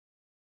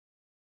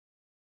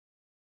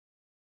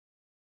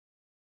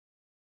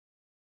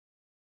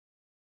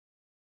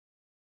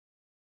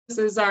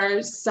is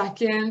our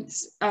second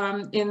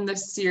in the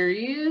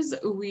series.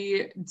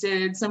 We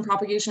did some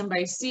propagation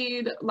by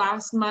seed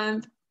last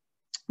month.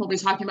 We'll be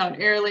talking about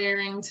air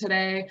layering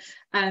today.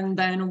 And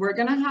then we're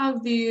gonna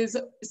have these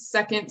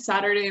second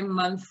Saturday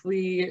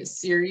monthly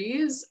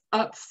series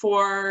up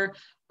for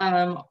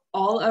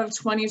all of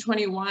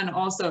 2021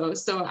 also.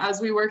 So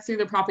as we work through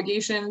the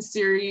propagation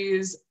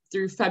series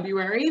through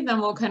February, then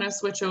we'll kind of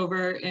switch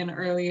over in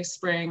early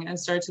spring and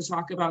start to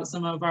talk about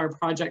some of our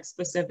project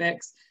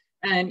specifics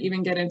and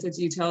even get into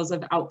details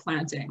of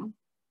outplanting.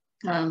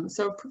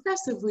 So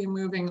progressively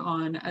moving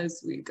on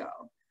as we go.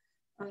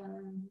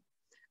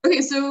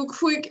 Okay, so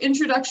quick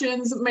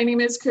introductions. My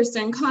name is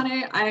Kristen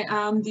Kane. I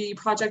am the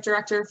project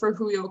director for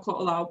Huio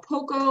Ko'olau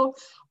Poko.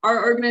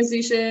 Our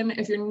organization,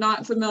 if you're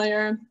not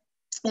familiar,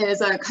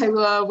 is a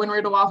Kailua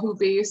Windward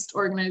Oahu-based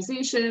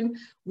organization.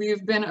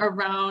 We've been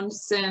around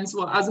since,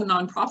 well, as a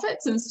nonprofit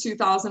since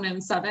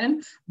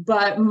 2007,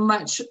 but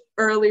much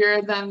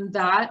earlier than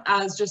that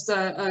as just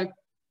a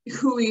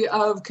hui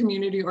of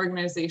community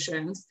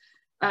organizations.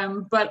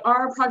 But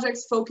our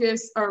projects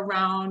focus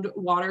around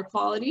water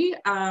quality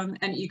and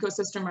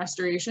ecosystem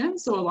restoration.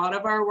 So a lot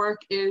of our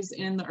work is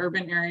in the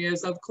urban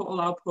areas of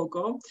Ko'olau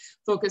Poko,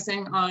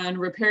 focusing on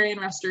repairing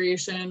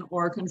restoration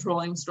or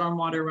controlling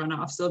stormwater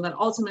runoff so that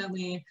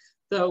ultimately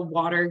the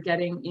water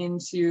getting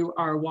into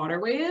our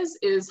waterways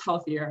is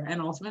healthier. And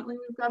ultimately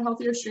we've got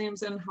healthier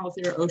streams and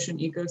healthier ocean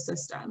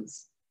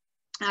ecosystems.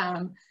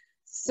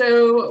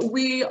 So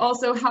we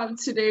also have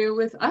today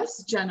with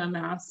us Jenna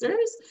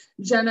Masters.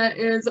 Jenna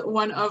is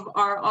one of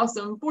our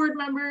awesome board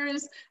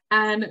members,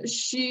 and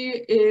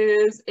she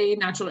is a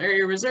natural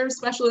area reserve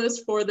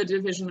specialist for the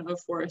Division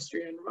of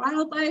Forestry and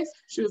Wildlife.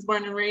 She was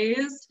born and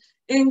raised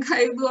in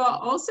Kailua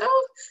also,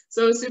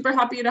 so super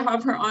happy to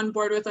have her on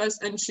board with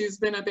us, and she's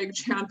been a big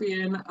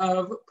champion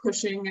of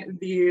pushing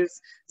these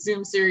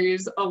Zoom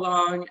series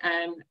along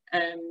and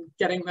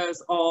getting those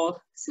all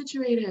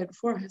situated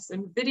for us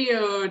and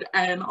videoed,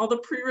 and all the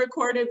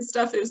pre-recorded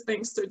stuff is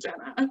thanks to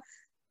Jenna.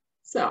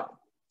 So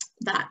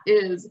that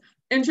is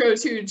intro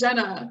to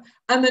Jenna.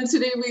 And then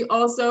today we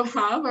also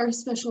have our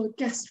special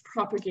guest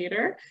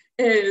propagator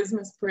is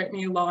Miss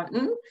Brittany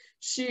Lawton.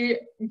 She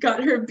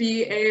got her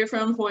BA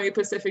from Hawaii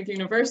Pacific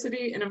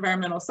University in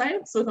environmental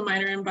science with a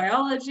minor in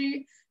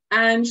biology,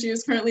 and she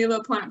is currently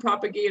the plant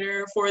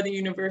propagator for the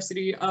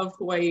University of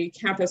Hawaii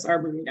Campus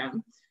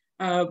Arboretum.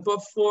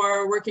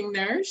 Before working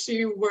there,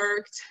 she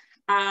worked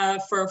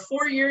for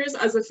 4 years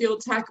as a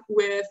field tech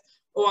with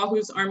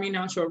Oahu's Army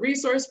Natural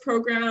Resource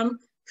Program,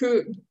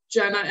 who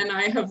Jenna and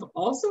I have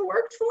also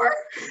worked for.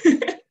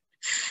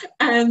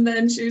 And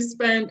then she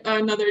spent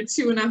another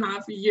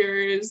 2.5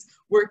 years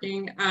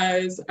working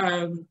as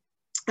a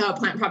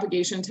plant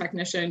propagation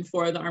technician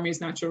for the Army's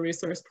Natural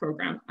Resource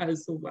Program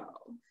as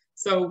well.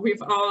 So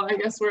we've all, I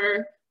guess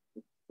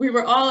we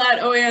were all at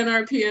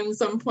OANRP in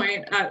some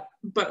point,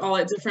 but all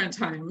at different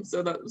times.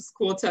 So that was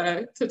cool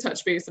to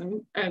touch base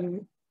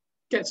and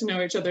get to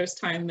know each other's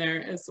time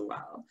there as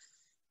well.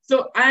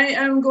 So I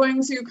am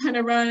going to kind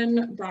of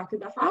run back of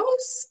the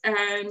house,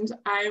 and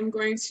I am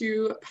going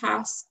to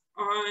pass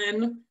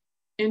on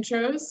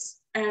intros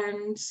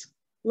and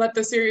let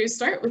the series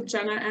start with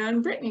Jenna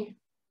and Brittany.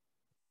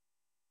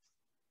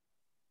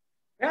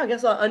 Yeah, I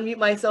guess I'll unmute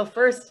myself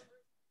first.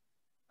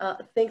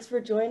 Thanks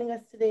for joining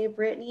us today,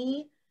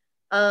 Brittany.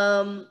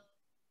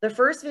 The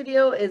first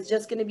video is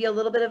just going to be a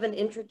little bit of an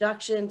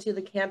introduction to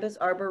the Campus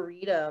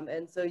Arboretum.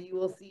 And so you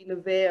will see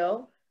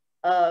Nevaeh,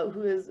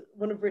 who is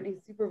one of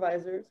Brittany's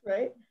supervisors,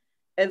 right?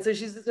 And so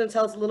she's just going to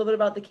tell us a little bit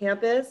about the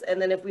campus.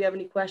 And then if we have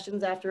any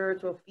questions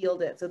afterwards, we'll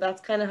field it. So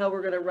that's kind of how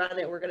we're going to run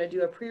it. We're going to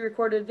do a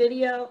pre-recorded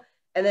video,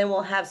 and then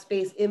we'll have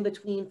space in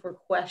between for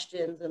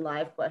questions and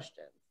live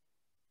questions.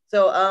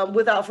 So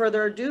without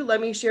further ado,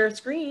 let me share a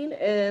screen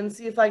and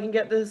see if I can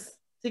get this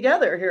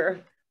together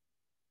here.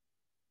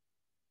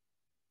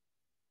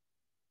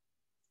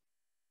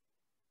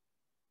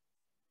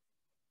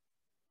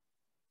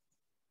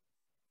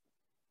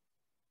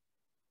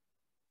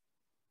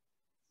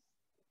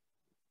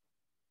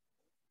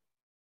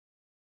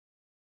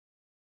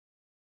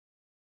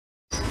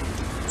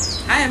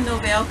 Hi, I'm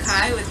Nevaeh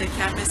Kai with the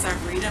Campus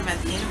Arboretum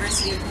at the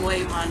University of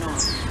Hawaii Manoa.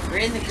 We're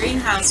in the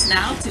greenhouse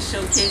now to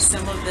showcase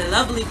some of the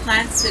lovely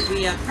plants that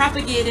we have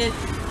propagated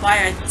by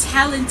our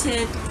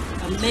talented,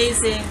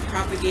 amazing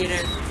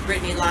propagator,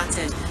 Brittany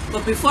Lawton.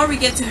 But before we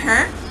get to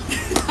her,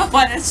 I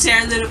want to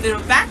share a little bit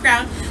of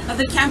background of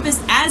the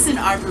campus as an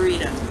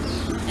arboretum.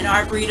 An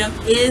arboretum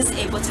is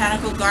a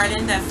botanical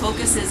garden that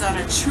focuses on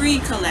a tree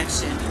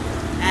collection,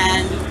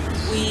 and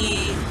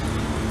the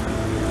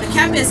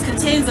campus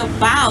contains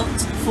about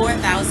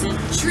 4,000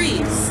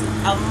 trees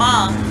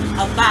among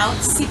about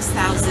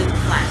 6,000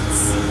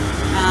 plants.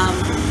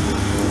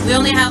 We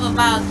only have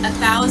about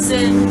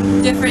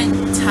 1,000 different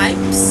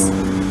types,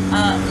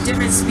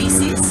 different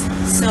species.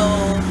 So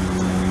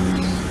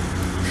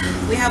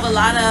we have a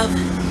lot of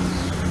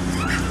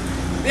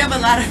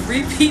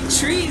repeat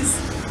trees,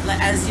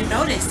 as you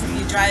noticed if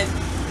you drive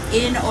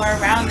in or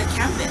around the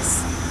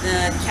campus.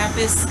 The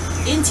campus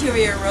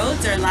interior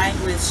roads are lined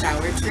with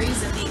shower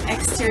trees, and the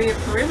exterior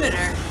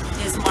perimeter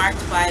is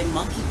marked by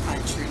monkey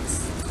pod trees.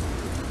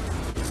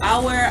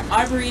 Our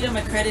Arboretum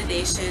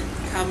accreditation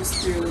comes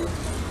through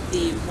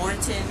the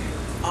Morton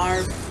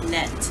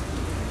ArbNet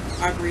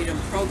Arboretum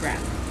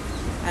program.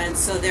 And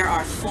so there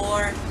are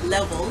 4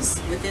 levels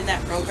within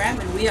that program,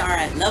 and we are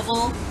at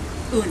level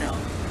uno.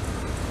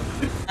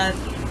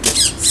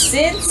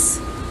 Since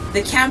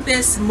the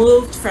campus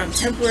moved from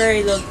its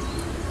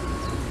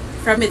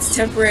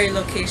temporary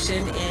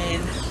location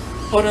in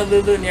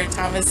Honolulu near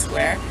Thomas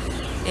Square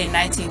in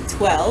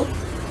 1912,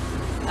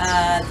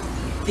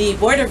 the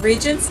Board of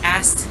Regents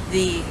asked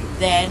the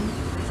then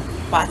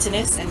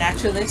botanist and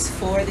naturalist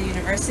for the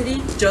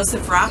university,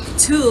 Joseph Rock,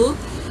 to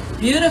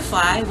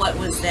beautify what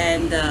was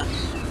then the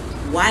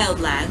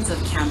wildlands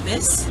of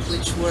campus,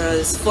 which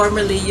was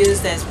formerly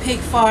used as pig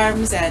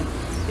farms, and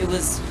it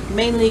was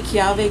mainly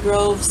kiawe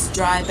groves,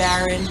 dry,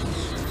 barren.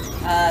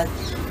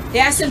 They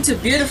asked him to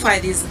beautify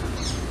the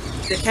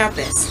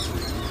campus,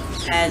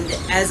 and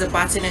as a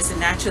botanist and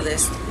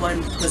naturalist,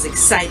 one was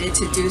excited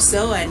to do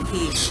so, and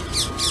he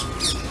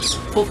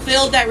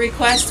fulfilled that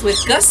request with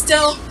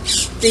gusto,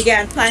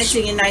 began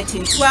planting in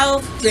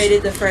 1912,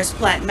 created the first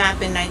plant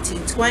map in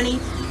 1920.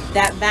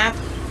 That map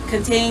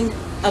contained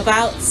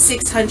about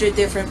 600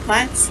 different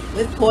plants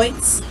with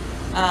points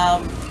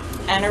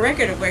and a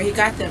record of where he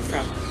got them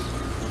from.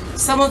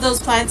 Some of those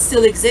plants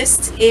still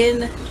exist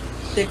in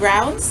the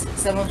grounds.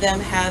 Some of them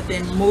have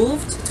been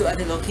moved to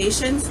other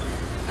locations,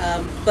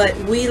 but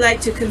we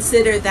like to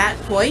consider that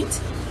point,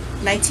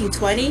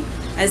 1920,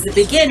 as the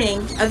beginning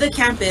of the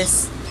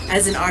campus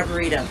as an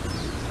arboretum,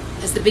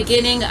 as the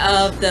beginning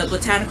of the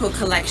botanical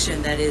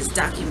collection that is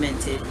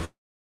documented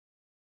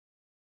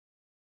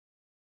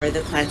for the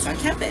plants on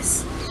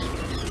campus.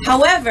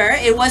 However,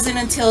 it wasn't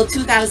until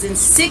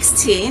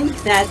 2016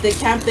 that the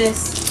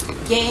campus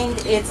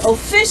gained its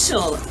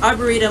official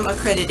Arboretum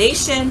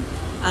accreditation,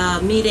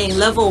 meeting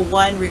level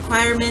 1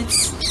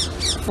 requirements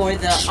for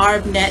the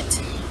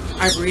ArbNet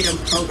Arboretum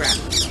program.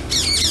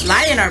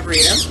 Lion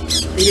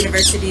Arboretum, the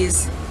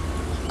university's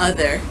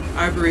other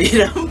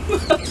arboretum,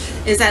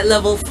 is at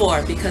level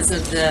 4 because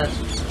of the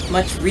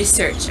much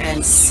research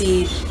and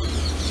seed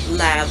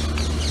lab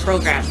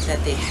program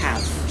that they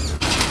have.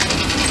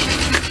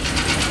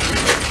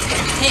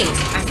 Hey,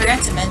 I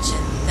forgot to mention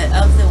that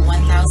of the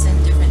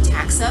 1,000 different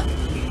taxa,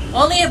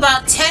 only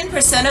about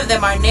 10% of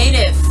them are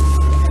native.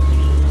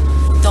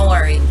 Don't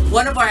worry,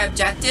 one of our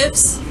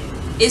objectives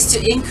is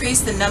to increase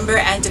the number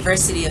and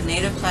diversity of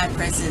native plant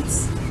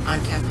presence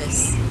on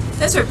campus.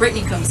 That's where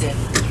Brittany comes in.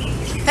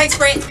 Thanks,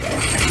 Britt.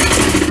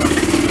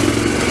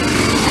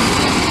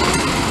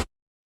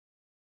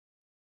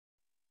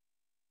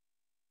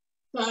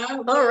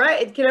 All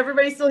right, can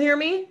everybody still hear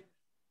me?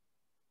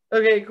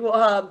 Okay, cool.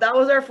 That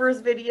was our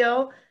first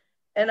video.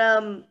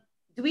 And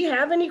do we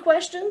have any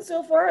questions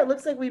so far? It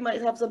looks like we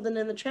might have something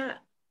in the chat.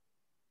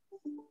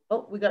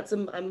 Oh, we got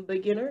some. I'm a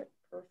beginner.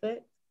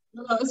 Perfect.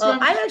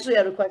 I actually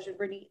had a question,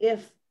 Brittany.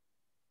 If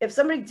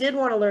somebody did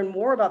want to learn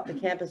more about the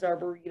Campus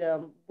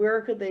Arboretum,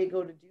 where could they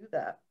go to do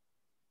that?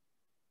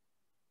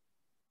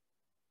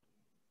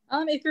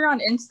 If you're on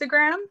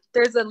Instagram,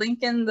 there's a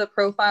link in the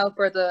profile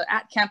for the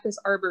 @Campus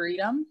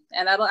Arboretum,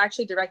 and that'll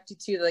actually direct you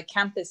to the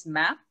campus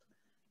map.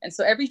 And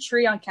so every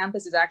tree on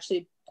campus is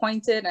actually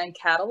pointed and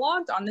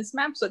cataloged on this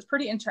map. So it's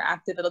pretty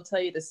interactive. It'll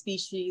tell you the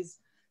species,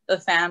 the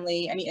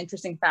family, any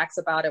interesting facts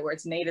about it, where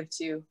it's native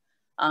to.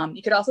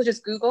 You could also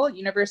just Google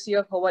University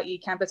of Hawaii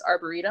Campus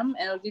Arboretum,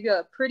 and it'll give you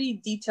a pretty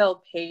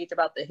detailed page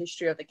about the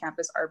history of the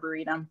Campus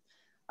Arboretum.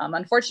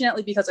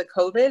 Unfortunately, because of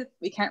COVID,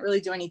 we can't really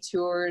do any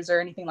tours or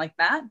anything like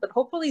that, but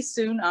hopefully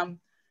soon.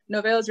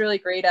 Novale is really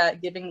great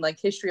at giving like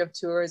history of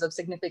tours of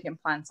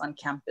significant plants on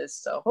campus.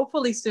 So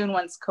hopefully soon,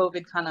 once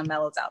COVID kind of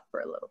mellows out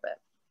for a little bit.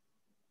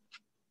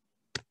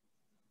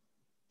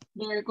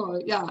 Very cool.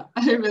 Yeah,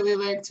 I really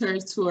liked her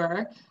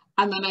tour.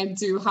 And then I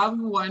do have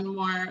one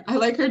more. I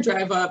like her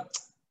drive up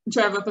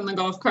in the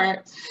golf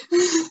cart.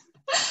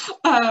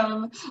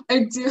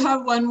 I do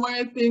have one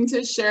more thing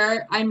to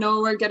share. I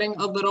know we're getting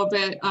a little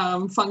bit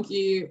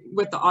funky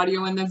with the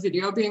audio and the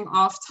video being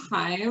off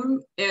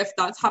time. If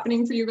that's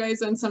happening for you guys,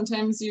 then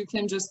sometimes you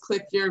can just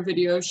click your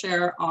video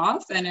share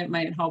off, and it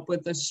might help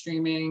with the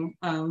streaming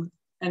and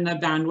the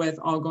bandwidth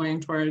all going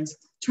towards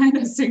trying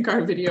to sync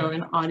our video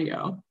and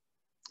audio.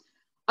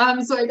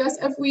 So I guess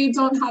if we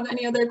don't have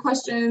any other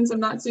questions,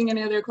 I'm not seeing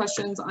any other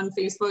questions on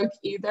Facebook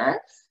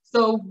either.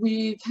 So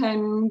we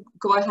can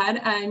go ahead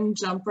and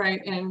jump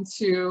right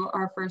into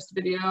our first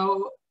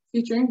video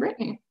featuring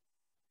Brittany.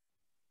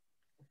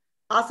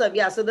 Awesome.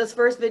 Yeah, so this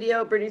first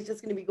video, Brittany's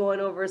just going to be going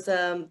over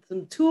some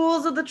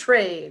tools of the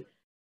trade.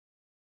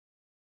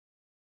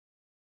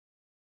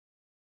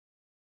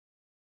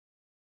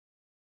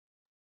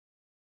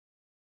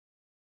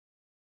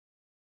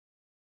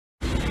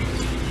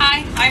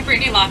 Hi, I'm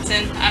Brittany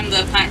Lawton. I'm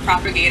the plant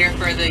propagator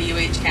for the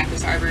UH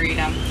Campus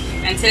Arboretum.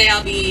 And today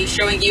I'll be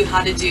showing you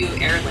how to do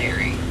air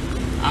layering.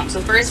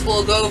 So first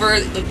we'll go over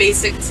the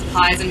basic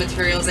supplies and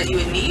materials that you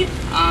would need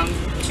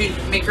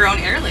to make your own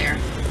air layer.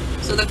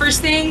 So the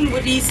first thing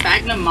would be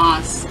sphagnum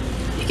moss.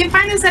 You can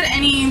find this at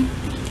any,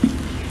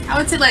 I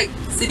would say like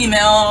City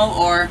Mill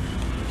or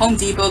Home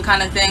Depot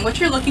kind of thing. What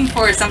you're looking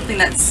for is something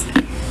that's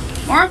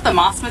more of the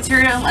moss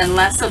material and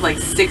less of like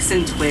sticks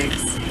and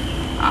twigs.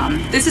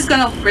 This is going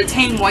to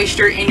retain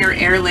moisture in your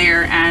air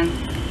layer and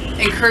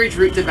encourage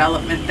root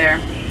development there.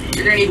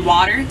 You're going to need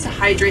water to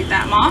hydrate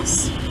that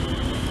moss,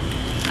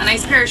 a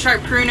nice pair of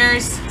sharp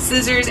pruners,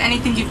 scissors,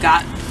 anything you've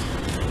got,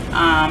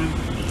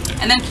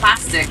 and then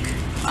plastic.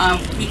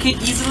 You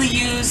could easily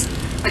use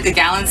like a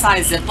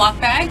gallon-sized Ziploc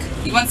bag.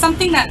 You want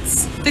something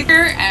that's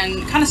thicker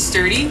and kind of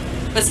sturdy,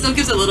 but still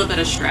gives a little bit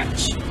of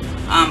stretch.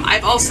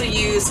 I've also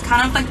used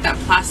kind of like that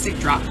plastic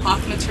drop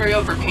cloth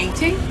material for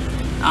painting.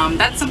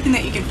 That's something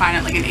that you can find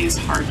at like an Ace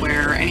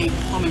Hardware or any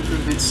home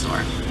improvement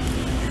store.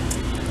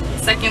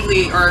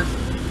 Secondly, or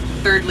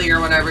thirdly, or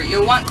whatever,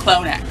 you'll want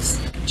Clonex.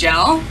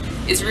 Gel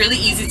is really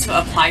easy to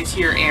apply to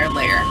your air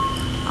layer.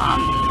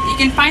 You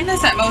can find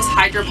this at most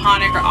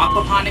hydroponic or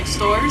aquaponic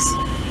stores.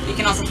 You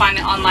can also find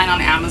it online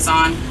on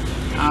Amazon.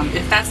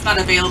 If that's not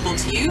available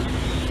to you,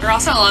 there are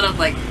also a lot of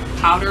like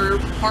powder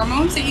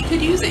hormones that you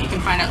could use that you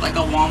can find at like a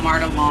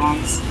Walmart, a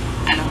Long's,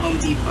 and a Home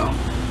Depot.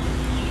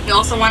 You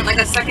also want like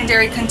a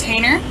secondary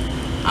container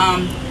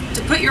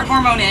to put your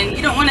hormone in.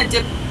 You don't want to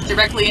dip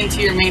directly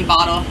into your main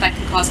bottle. That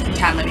can cause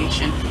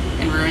contamination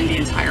and ruin the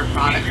entire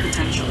product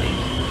potentially.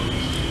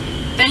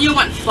 Then you'll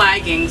want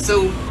flagging.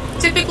 So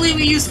typically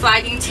we use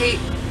flagging tape.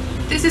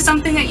 This is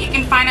something that you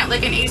can find at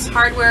like an Ace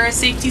Hardware,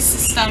 Safety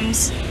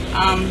Systems.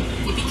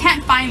 If you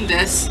can't find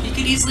this, you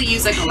could easily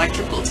use like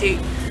electrical tape.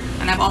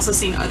 And I've also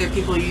seen other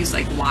people use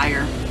like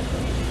wire.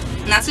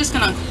 And that's just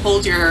gonna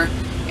hold your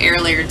air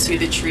layer to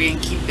the tree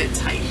and keep it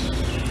tight.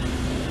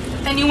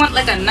 Then you want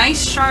like a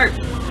nice sharp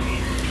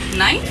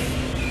knife.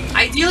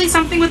 Ideally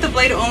something with the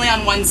blade only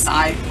on one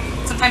side.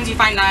 Sometimes you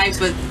find knives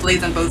with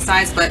blades on both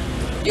sides, but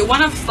you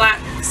want a flat,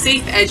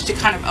 safe edge to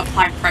kind of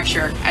apply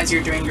pressure as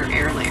you're doing your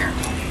air layer.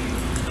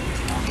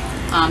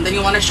 Then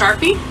you want a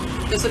Sharpie.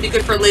 This will be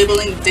good for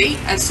labeling the date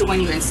as to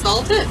when you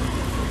installed it.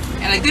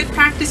 And a good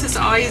practice is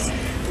to always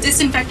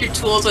disinfect your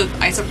tools with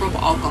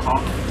isopropyl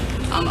alcohol.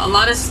 A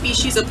lot of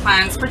species of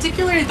plants,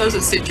 particularly those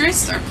with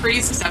citrus, are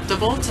pretty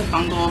susceptible to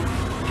fungal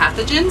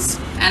pathogens,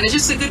 and it's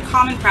just a good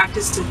common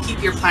practice to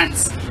keep your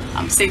plants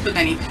safe with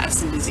any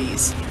pests and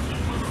disease.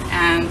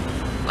 And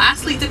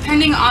lastly,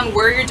 depending on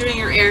where you're doing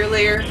your air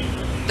layer,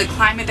 the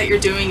climate that you're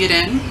doing it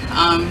in,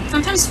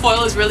 sometimes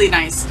foil is really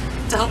nice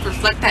to help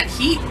reflect that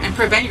heat and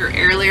prevent your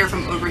air layer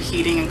from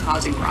overheating and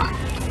causing rot.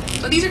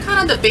 So these are kind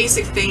of the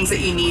basic things that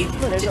you need to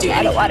do. There's a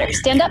lot of water.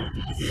 Stand up.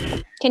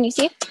 Can you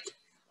see?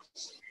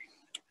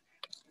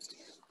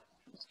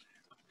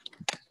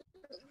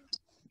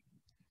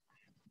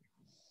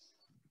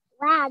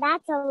 Wow,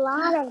 that's a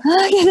lot of.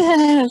 Look at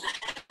him.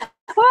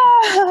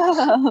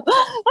 Whoa.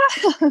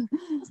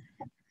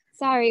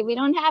 Sorry, we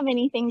don't have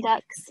anything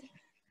ducks.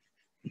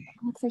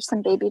 Look, there's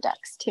some baby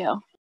ducks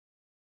too.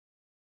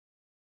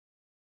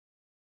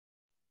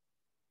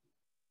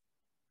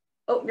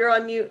 Oh, you're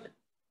on mute.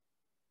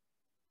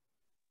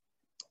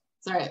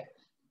 Sorry.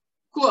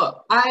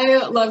 Cool.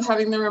 I love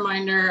having the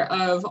reminder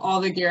of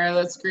all the gear.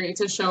 That's great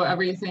to show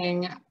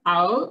everything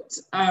out,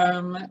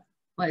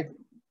 like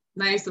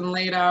nice and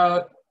laid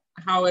out,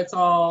 how it's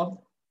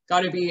all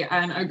got to be,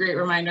 and a great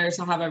reminder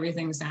to have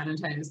everything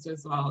sanitized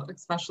as well,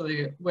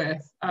 especially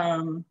with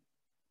everything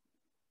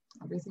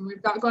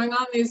we've got going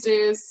on these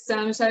days.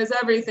 Sanitize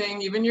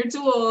everything, even your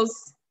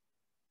tools.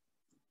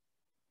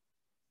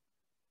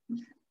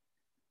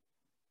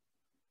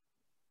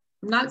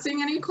 I'm not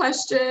seeing any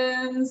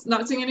questions,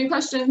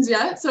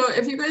 yet. So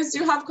if you guys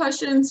do have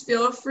questions,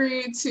 feel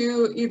free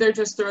to either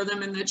just throw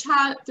them in the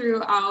chat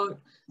throughout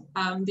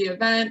the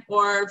event,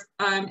 or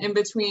in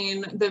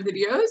between the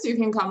videos, you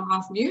can come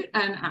off mute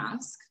and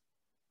ask.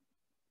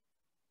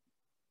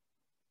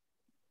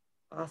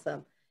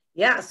 Awesome.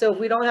 Yeah, so if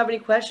we don't have any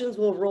questions,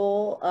 we'll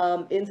roll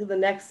into the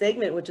next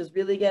segment, which is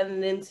really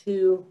getting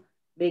into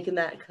making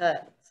that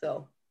cut.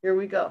 So here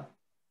we go.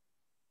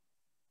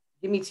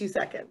 Give me 2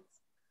 seconds.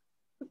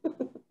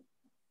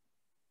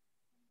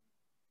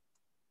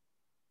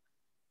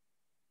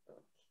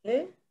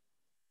 Okay.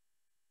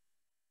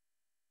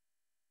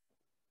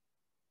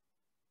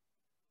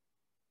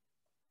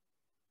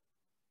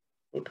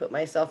 Let me put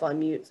myself on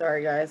mute.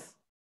 Sorry, guys.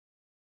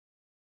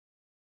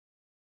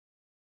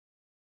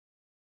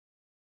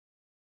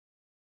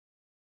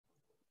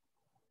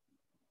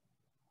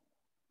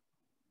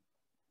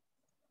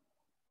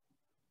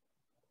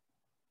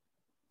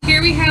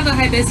 Here we have the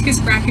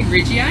hibiscus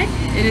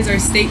brachygrigii. It is our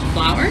state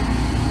flower.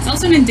 It's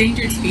also an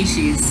endangered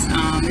species.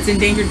 It's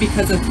endangered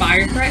because of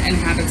fire threat and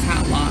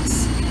habitat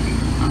loss.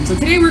 So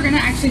today we're going to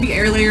actually be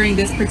air layering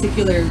this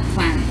particular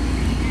plant.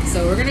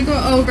 So we're going to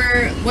go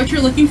over what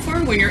you're looking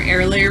for when you're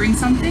air layering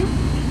something.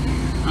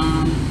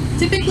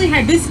 Typically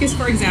hibiscus,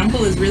 for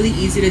example, is really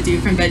easy to do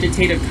from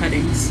vegetative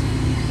cuttings,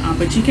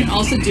 but you can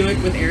also do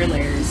it with air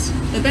layers.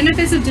 The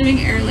benefits of doing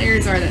air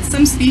layers are that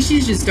some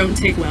species just don't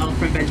take well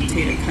from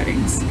vegetative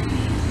cuttings.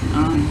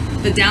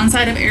 The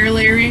downside of air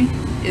layering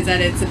is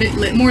that it's a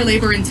bit more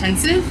labor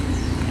intensive,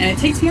 And it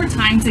takes more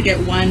time to get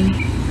one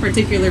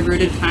particular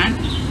rooted plant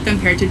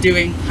compared to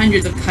doing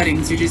hundreds of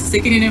cuttings. You're just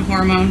sticking in a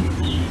hormone,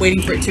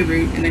 waiting for it to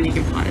root, and then you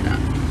can pot it up.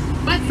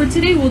 But for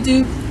today, we'll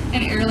do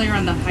an air layer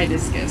on the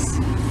hibiscus.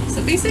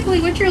 So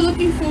basically what you're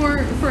looking for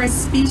a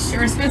species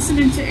or a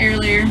specimen to air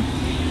layer,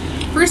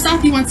 first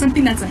off, you want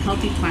something that's a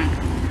healthy plant.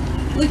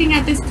 Looking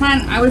at this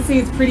plant, I would say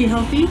it's pretty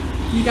healthy.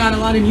 You got a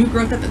lot of new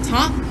growth at the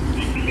top.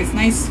 It's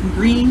nice,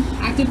 green,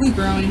 actively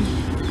growing,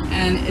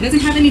 and it doesn't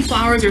have any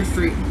flowers or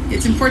fruit.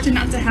 It's important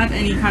not to have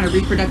any kind of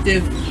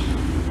reproductive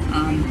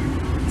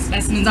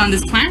specimens on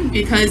this plant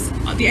because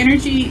the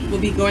energy will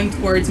be going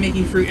towards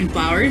making fruit and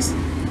flowers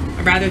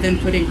rather than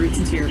putting roots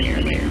into your air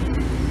layer.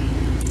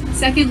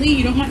 Secondly,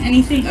 you don't want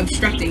anything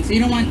obstructing, so you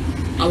don't want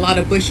a lot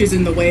of bushes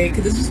in the way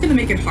because it's just going to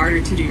make it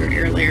harder to do your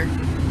air layer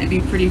and be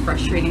pretty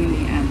frustrating in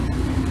the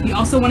end. You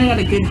also want it at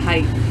a good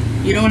height.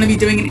 You don't want to be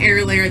doing an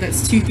air layer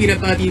that's 2 feet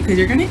above you because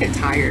you're going to get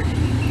tired.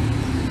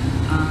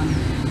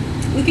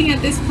 Looking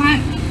at this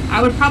plant,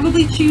 I would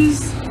probably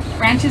choose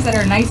branches that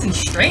are nice and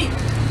straight.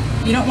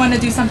 You don't want to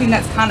do something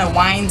that's kind of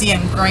windy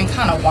and growing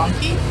kind of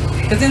wonky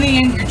because in the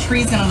end your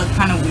tree's going to look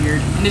kind of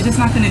weird and it's just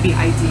not going to be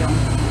ideal.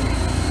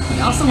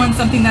 You also want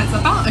something that's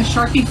about a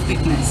Sharpie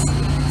thickness.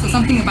 So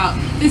something about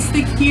this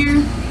thick here,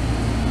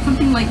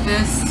 something like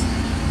this,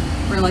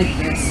 or like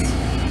this.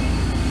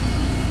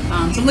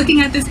 So looking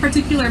at this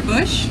particular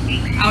bush,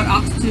 I would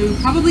opt to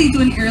probably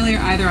do an air layer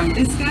either on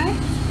this guy,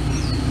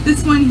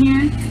 this one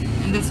here,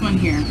 and this one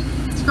here.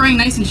 It's growing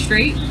nice and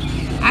straight,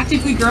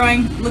 actively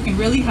growing, looking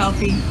really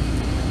healthy.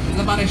 It's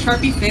about a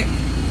Sharpie thick,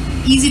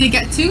 easy to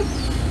get to,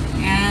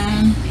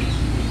 and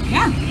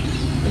yeah,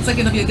 looks like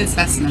it'll be a good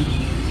specimen.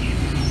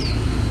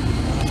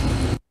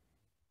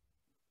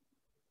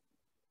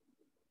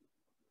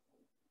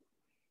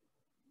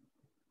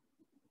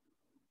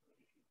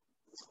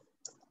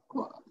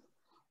 Cool.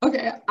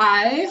 Okay,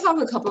 I have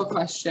a couple of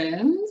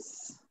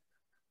questions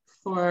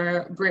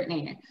for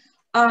Brittany.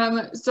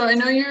 So I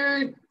know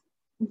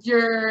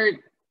you're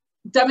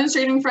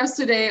demonstrating for us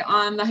today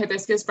on the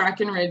Hibiscus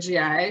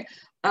brachypterygiae,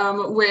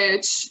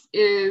 which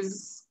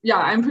is, yeah,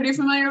 I'm pretty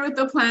familiar with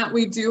the plant.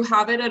 We do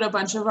have it at a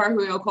bunch of our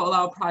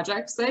Huiocolau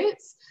project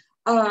sites.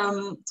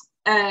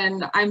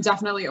 And I'm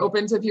definitely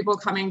open to people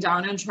coming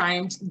down and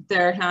trying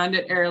their hand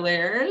at air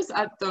layers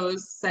at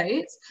those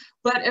sites.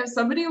 But if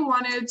somebody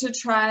wanted to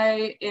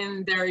try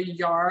in their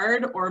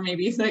yard or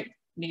maybe like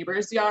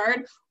neighbor's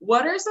yard,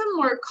 what are some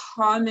more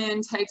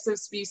common types of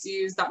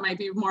species that might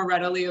be more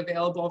readily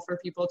available for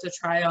people to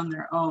try on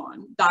their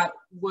own that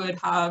would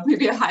have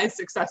maybe a high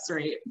success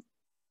rate?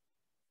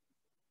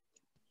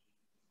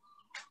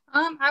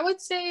 I would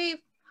say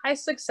high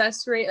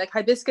success rate, like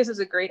hibiscus is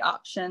a great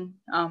option.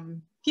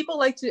 People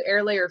like to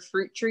air layer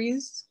fruit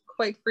trees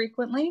quite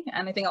frequently,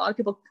 and I think a lot of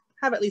people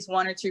have at least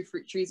 1 or 2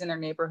 fruit trees in their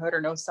neighborhood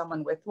or know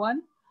someone with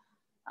one.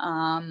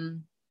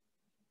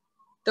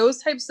 Those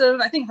types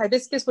of, I think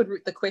hibiscus would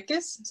root the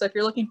quickest. So if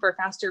you're looking for a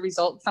faster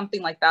result,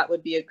 something like that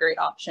would be a great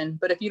option.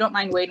 But if you don't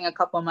mind waiting a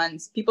couple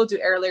months, people do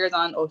air layers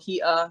on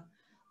ohia,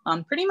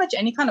 pretty much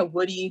any kind of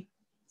woody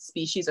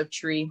species of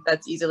tree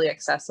that's easily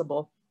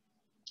accessible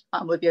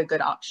would be a good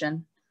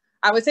option.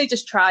 I would say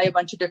just try a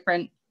bunch of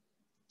different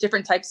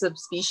types of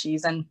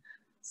species and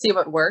see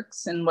what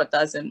works and what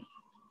doesn't.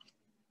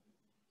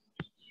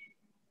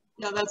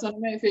 Yeah, that's one of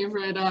my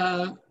favorite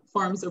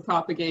forms of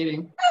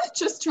propagating.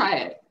 Just try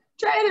it.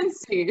 Try it and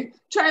see.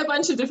 Try a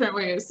bunch of different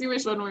ways. See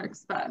which one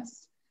works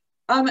best.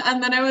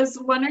 And then I was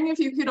wondering if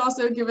you could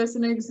also give us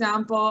an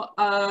example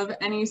of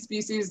any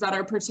species that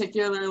are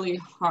particularly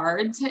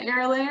hard to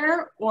air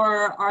layer,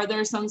 or are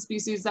there some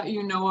species that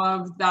you know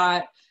of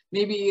that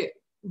maybe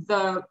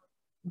that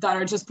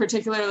are just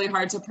particularly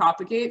hard to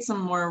propagate, some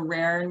more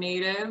rare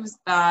natives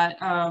that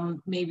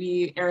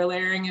maybe air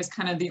layering is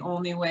kind of the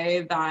only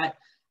way that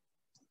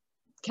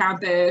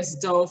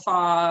campus,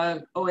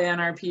 DOFA,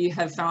 OANRP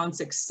have found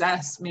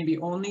success, maybe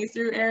only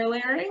through air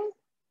layering?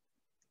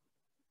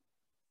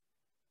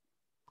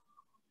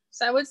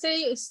 So I would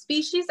say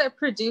species that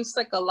produce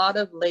like a lot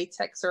of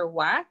latex or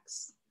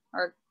wax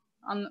are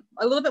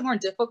a little bit more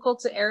difficult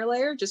to air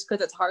layer just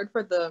because it's hard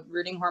for the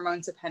rooting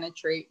hormone to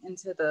penetrate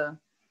into the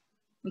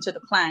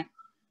plant.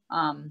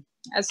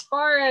 As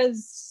far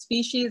as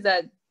species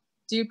that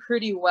do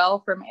pretty well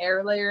from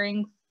air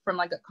layering from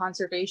like a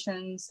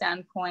conservation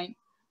standpoint,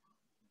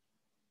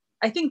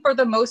 I think for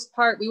the most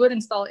part, we would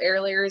install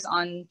air layers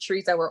on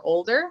trees that were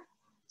older.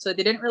 So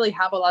they didn't really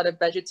have a lot of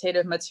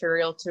vegetative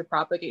material to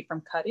propagate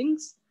from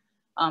cuttings.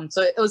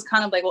 So it was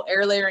kind of like, well,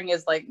 air layering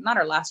is like not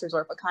our last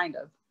resort, but kind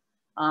of.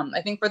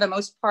 I think for the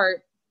most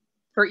part,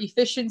 for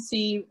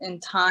efficiency in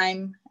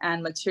time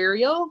and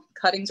material,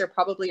 cuttings are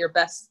probably your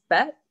best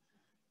bet.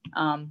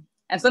 And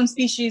some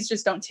species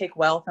just don't take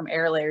well from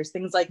air layers,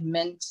 things like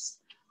mint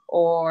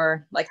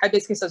or like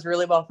hibiscus does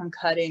really well from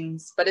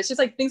cuttings, but it's just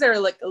like things that are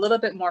like a little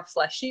bit more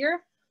fleshier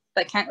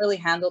that can't really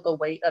handle the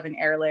weight of an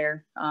air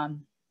layer.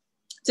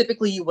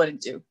 Typically you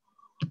wouldn't do.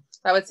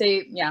 I would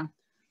say, yeah,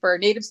 for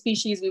native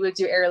species, we would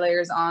do air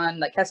layers on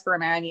like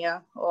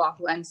Hesperomania,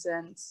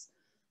 Oahuensis,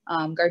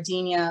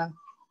 gardenia,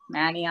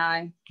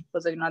 manii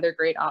was another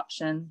great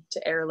option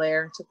to air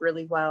layer, took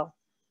really well.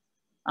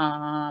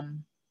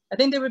 I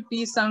think there would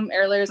be some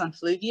air layers on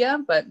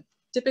Flugia, but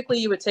typically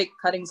you would take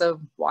cuttings of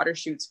water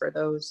shoots for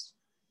those.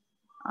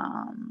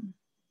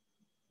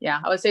 Yeah,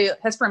 I would say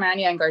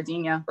Hesperomania and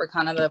Gardenia were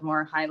kind of the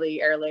more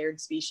highly air layered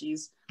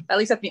species, at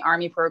least that the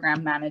Army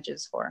program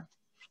manages for.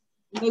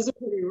 Those are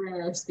pretty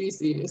rare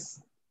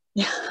species.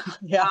 Yeah,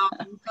 yeah.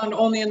 Found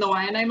only in the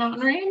Waianae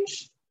mountain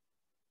range?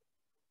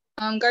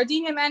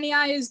 Gardenia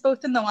manii is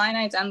both in the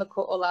Waianaes and the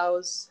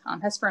Ko'olaus.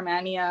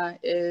 Hesperomania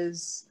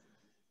is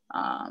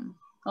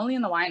only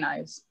in the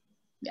Waianaes.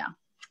 Yeah.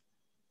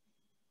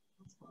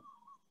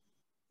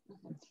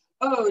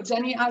 Oh,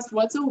 Jenny asked,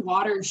 what's a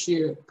water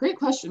shoot? Great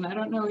question. I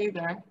don't know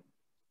either.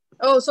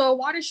 Oh, so a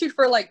water shoot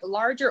for like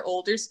larger,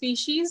 older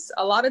species,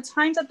 a lot of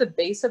times at the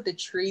base of the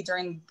tree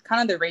during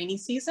kind of the rainy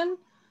season,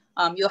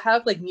 you'll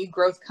have like new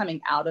growth coming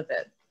out of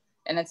it.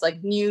 And it's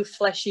like new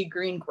fleshy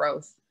green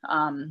growth.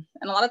 And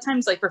a lot of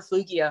times like for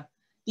Flugia,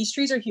 these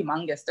trees are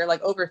humongous. They're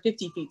like over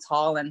 50 feet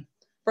tall. And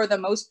for the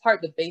most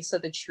part, the base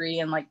of the tree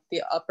and like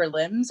the upper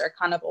limbs are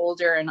kind of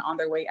older and on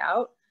their way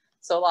out.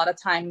 So a lot of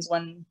times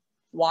when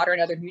water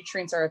and other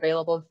nutrients are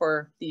available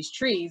for these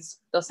trees,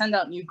 they'll send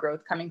out new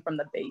growth coming from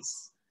the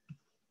base.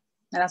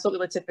 And that's what we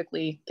would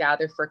typically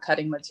gather for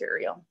cutting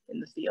material in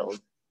the field.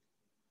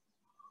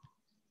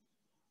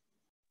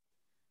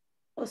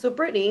 Well, so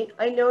Brittany,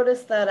 I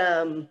noticed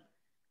that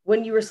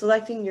when you were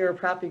selecting your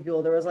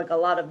propagule, there was like a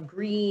lot of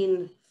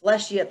green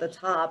fleshy at the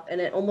top,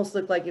 and it almost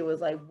looked like it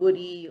was like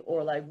woody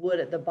or like wood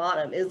at the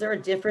bottom. Is there a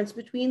difference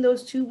between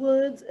those two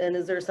woods? And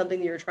is there something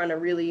that you're trying to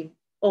really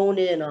hone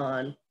in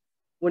on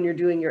when you're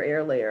doing your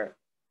air layer?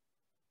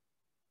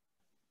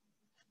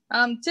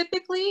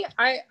 Typically,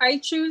 I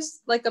choose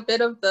like a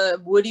bit of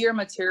the woodier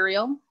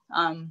material.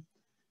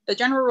 The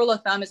general rule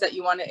of thumb is that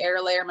you want to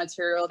air layer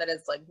material that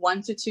is like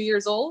 1 to 2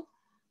 years old,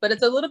 but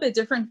it's a little bit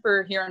different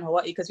for here in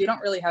Hawaii because we don't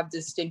really have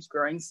distinct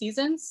growing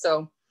seasons.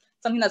 So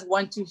something that's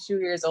 1 to 2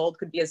 years old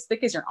could be as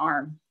thick as your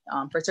arm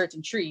for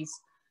certain trees.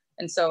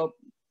 And so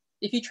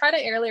if you try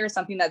to air layer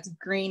something that's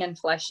green and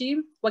fleshy,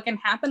 what can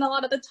happen a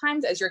lot of the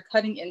times as you're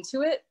cutting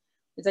into it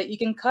is that you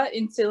can cut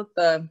into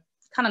the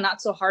kind of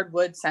not so hard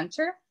wood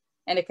center,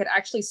 and it could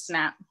actually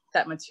snap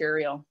that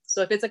material.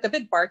 So if it's like a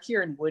bit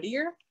barkier and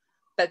woodier,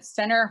 that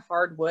center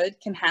hard wood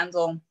can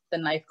handle the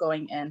knife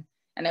going in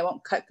and it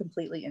won't cut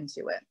completely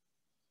into it.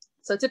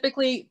 So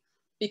typically,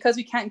 because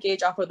we can't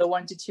gauge off of the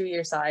 1 to 2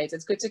 year size,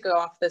 it's good to go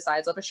off the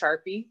size of a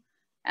Sharpie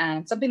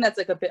and something that's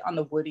like a bit on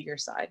the woodier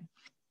side.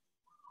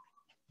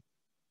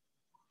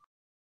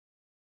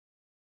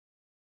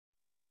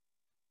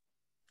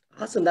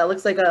 Awesome. That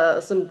looks like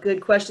some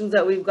good questions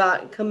that we've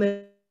got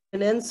coming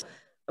in. So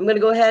I'm going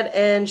to go ahead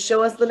and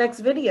show us the next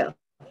video.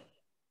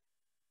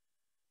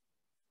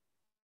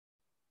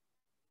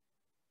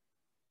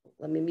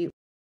 Let me mute.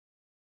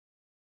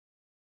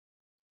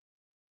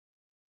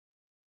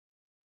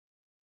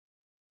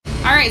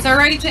 All right, so we're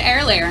ready to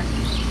air layer.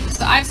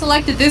 So I've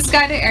selected this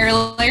guy to air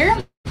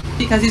layer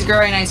because he's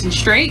growing nice and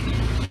straight.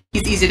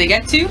 He's easy to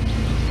get to.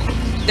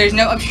 There's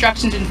no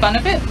obstructions in front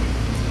of it.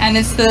 And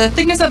it's the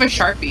thickness of a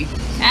Sharpie.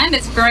 And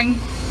it's growing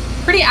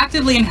pretty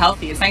actively and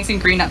healthy. It's nice and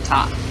green up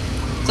top.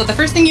 So the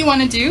first thing you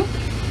want to do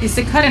is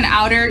to cut an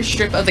outer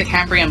strip of the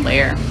Cambrium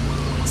layer.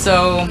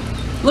 So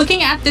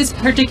looking at this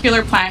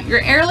particular plant, your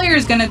air layer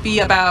is going to be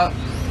about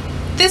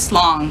this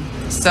long.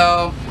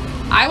 So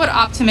I would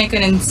opt to make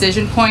an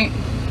incision point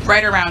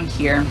right around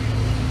here.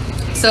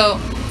 So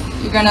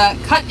you're going to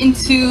cut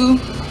into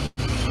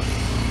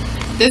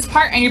this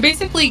part and you're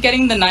basically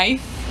getting the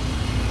knife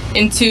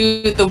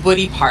into the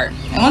woody part.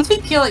 And once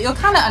we peel it, you'll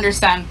kind of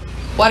understand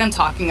what I'm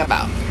talking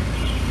about.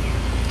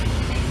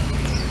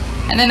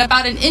 And then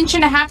about 1.5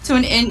 inches to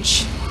 1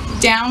 inch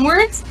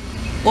downwards,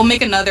 we'll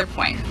make another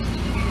point.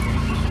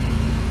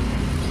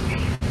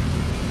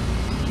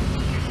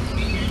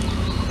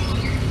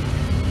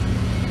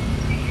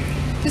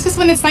 This is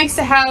when it's nice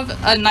to have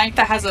a knife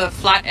that has a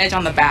flat edge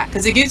on the back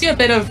because it gives you a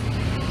bit of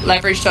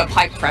leverage to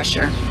apply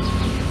pressure.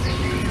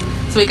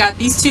 So we got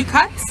these two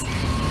cuts.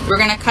 We're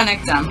going to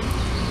connect them.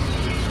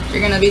 You're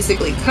going to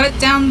basically cut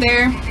down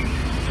there.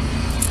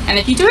 And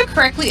if you do it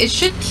correctly, it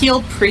should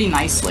peel pretty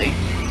nicely.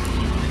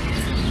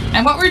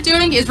 And what we're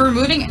doing is we're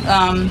removing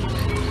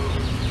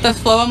the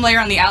phloem layer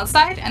on the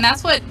outside, and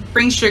that's what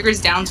brings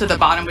sugars down to the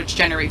bottom, which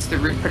generates the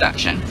root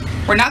production.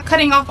 We're not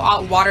cutting off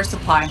all water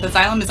supply. The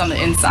xylem is on the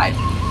inside.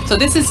 So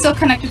this is still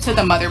connected to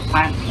the mother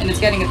plant, and it's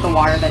getting it the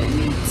water that it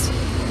needs.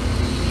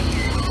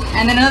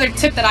 And then another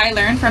tip that I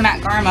learned from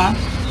Matt Garma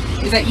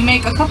is that you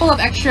make a couple of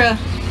extra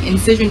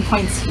incision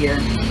points here.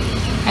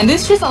 And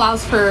this just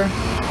allows for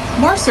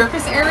more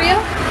surface area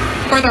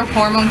for the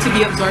hormone to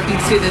be absorbed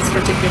into this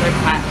particular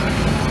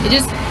plant. It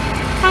just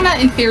kind of,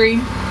 in theory,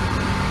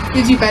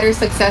 gives you better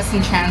success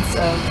and chance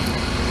of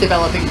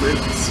developing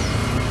roots.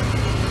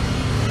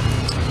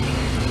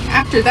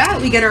 After that,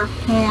 we get our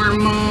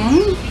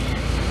hormone.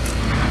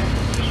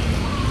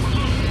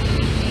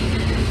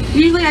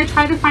 Usually I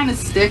try to find a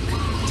stick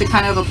to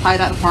kind of apply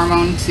that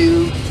hormone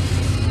to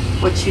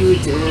what you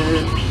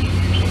did.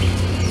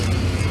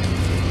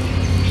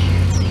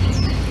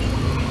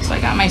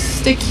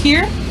 stick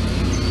here.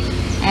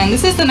 And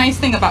this is the nice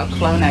thing about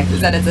Clonex,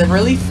 is that it's a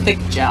really thick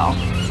gel.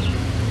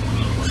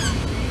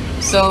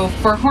 So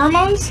for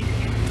hormones,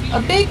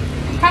 a big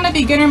kind of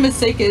beginner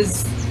mistake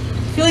is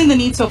feeling the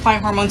need to apply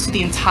hormone to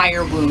the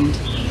entire wound.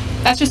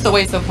 That's just a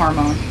waste of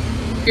hormone.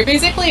 You're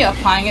basically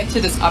applying it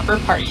to this upper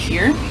part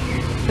here,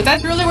 but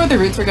that's really where the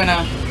roots are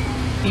gonna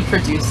be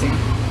producing.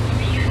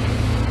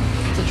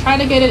 So try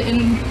to get it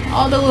in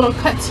all the little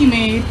cuts you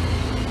made.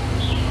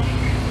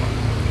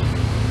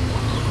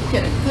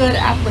 Get a good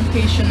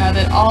application of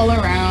it all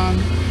around.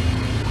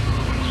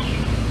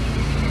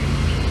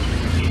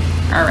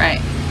 All right,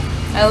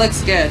 that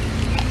looks good.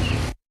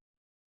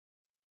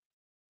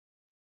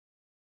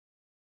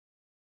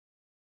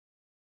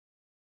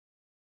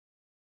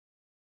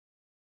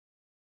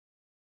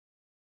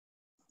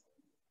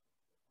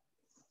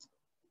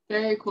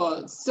 Very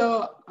cool.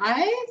 So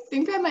I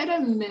think I might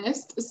have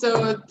missed.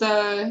 So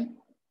the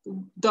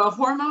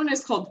hormone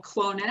is called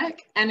Clonec,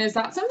 and is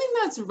that something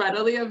that's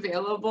readily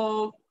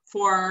available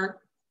for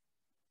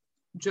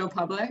Joe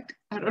Public?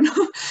 I don't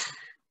know.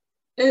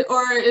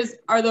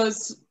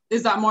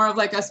 Is that more of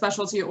like a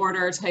specialty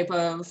order type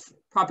of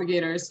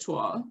propagator's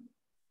tool?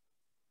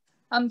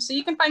 So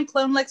you can find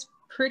Clonex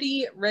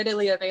pretty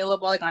readily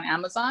available like on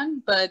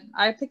Amazon, but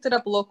I picked it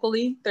up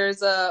locally.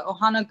 There's a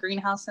Ohana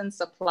Greenhouse and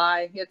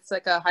Supply. It's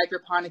like a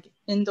hydroponic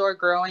indoor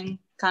growing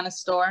kind of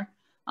store.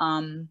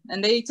 And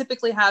they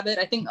typically have it.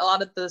 I think a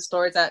lot of the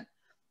stores that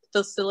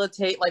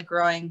facilitate like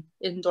growing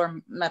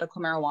indoor medical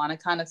marijuana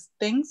kind of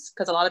things,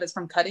 because a lot of it's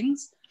from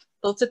cuttings,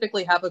 they'll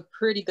typically have a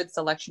pretty good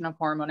selection of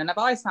hormone. And I've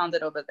always found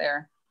it over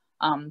there.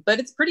 But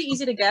it's pretty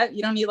easy to get.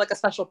 You don't need like a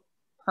special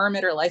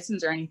permit or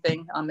license or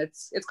anything.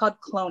 It's called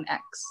Clonex.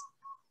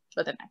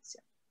 With an X,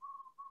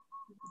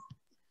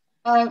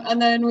 yeah.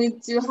 And then we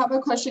do have a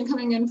question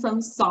coming in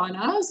from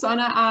Sana.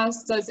 Sana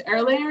asks, does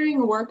air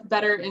layering work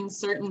better in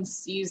certain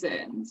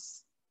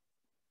seasons?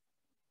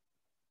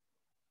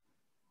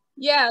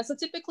 Yeah, so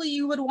typically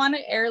you would want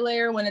to air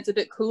layer when it's a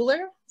bit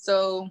cooler.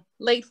 So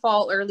late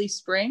fall, early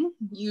spring.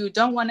 You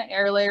don't want to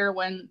air layer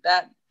when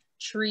that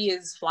tree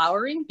is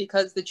flowering,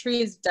 because the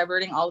tree is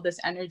diverting all of this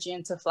energy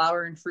into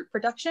flower and fruit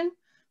production.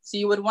 So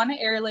you would want to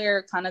air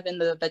layer kind of in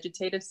the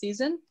vegetative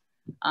season.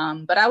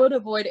 But I would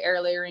avoid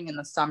air layering in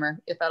the summer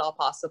if at all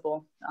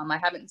possible. I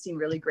haven't seen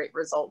really great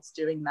results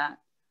doing that.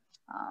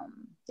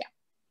 Yeah.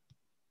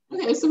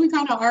 Okay, so we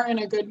kind of are in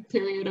a good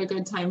period, a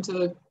good time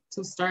to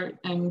start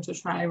and to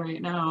try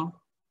right now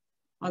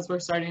as we're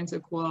starting to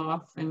cool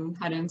off and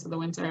head into the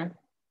winter.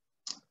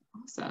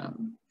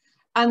 Awesome.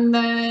 And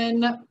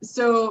then,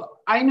 so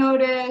I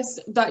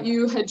noticed that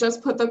you had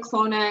just put the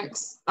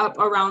Clonex up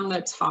around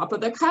the top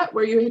of the cut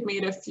where you had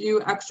made a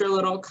few extra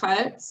little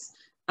cuts.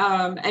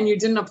 And you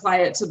didn't apply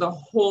it to the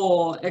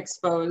whole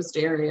exposed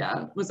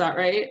area. Was that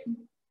right?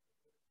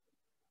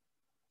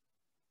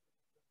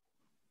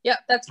 Yep,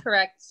 that's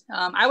correct.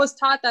 I was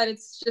taught that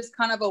it's just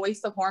kind of a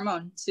waste of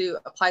hormone to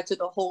apply to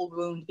the whole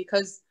wound,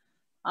 because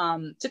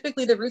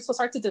typically the roots will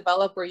start to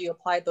develop where you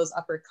applied those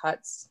upper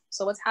cuts.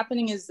 So what's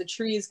happening is the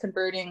tree is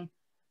converting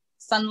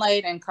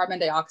sunlight and carbon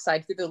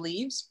dioxide through the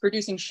leaves,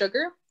 producing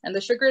sugar, and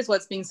the sugar is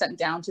what's being sent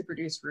down to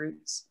produce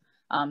roots.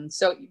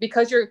 So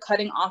because you're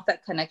cutting off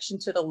that connection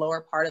to the lower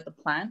part of the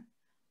plant,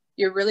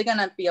 you're really going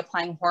to be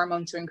applying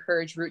hormone to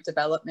encourage root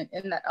development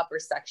in that upper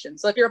section.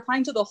 So if you're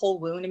applying to the whole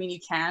wound, I mean,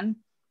 you can,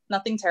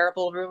 nothing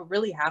terrible will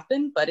really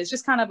happen, but it's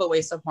just kind of a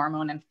waste of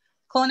hormone. And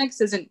Clonex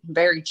isn't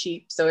very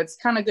cheap, so it's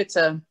kind of good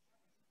to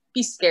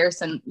be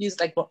scarce and use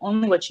like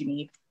only what you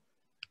need.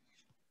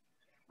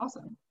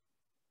 Awesome.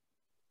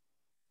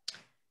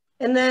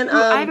 And then,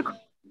 I have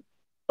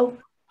go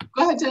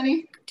ahead,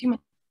 Jenny. 2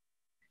 minutes.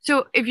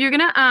 So if you're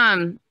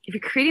gonna, if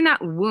you're creating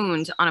that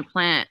wound on a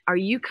plant, are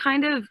you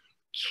kind of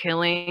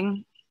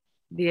killing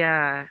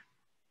the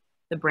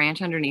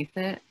branch underneath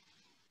it?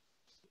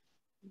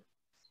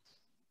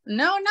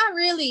 No, not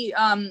really.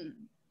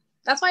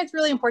 That's why it's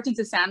really important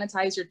to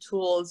sanitize your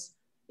tools.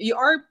 You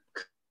are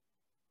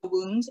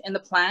wound in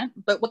the plant,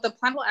 but what the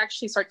plant will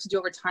actually start to do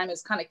over time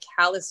is kind of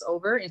callus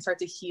over and start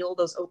to heal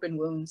those open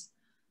wounds.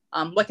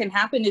 What can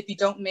happen if you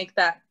don't make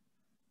that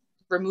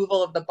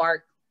removal of the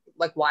bark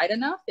like wide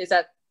enough is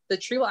that the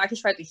tree will actually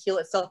try to heal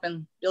itself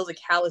and builds a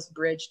callus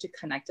bridge to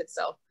connect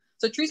itself.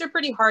 So trees are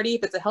pretty hardy.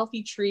 If it's a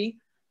healthy tree,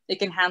 it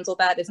can handle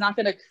that. It's not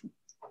going to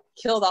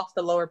kill off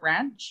the lower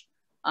branch.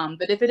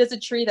 But if it is a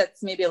tree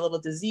that's maybe a little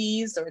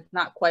diseased or it's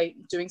not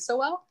quite doing so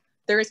well,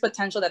 there is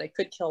potential that it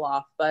could kill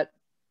off. But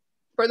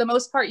for the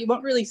most part, you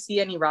won't really see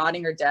any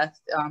rotting or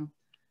death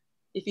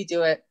if you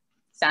do it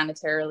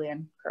sanitarily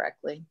and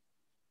correctly.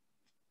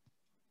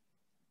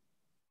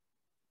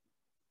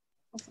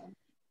 Awesome.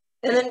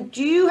 And then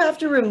do you have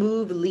to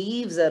remove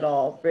leaves at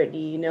all,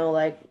 Brittany? You know,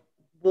 like,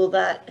 will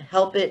that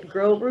help it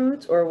grow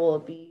roots, or will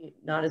it be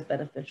not as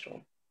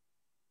beneficial?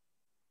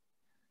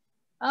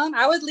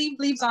 I would leave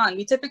leaves on.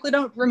 We typically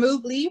don't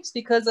remove leaves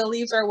because the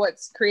leaves are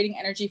what's creating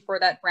energy for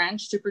that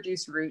branch to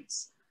produce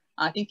roots.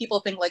 I think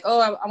people think like, oh,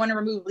 I want to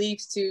remove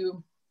leaves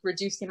to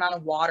reduce the amount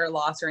of water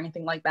loss or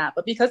anything like that.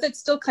 But because it's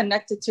still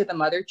connected to the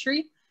mother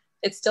tree,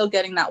 it's still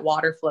getting that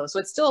water flow. So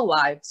it's still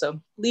alive. So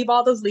leave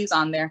all those leaves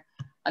on there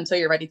until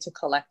you're ready to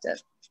collect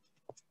it.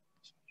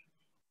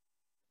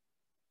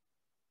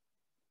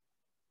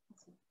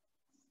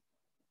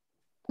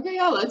 Okay,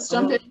 yeah, let's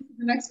jump into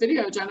the next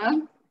video,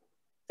 Jenna.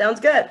 Sounds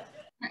good.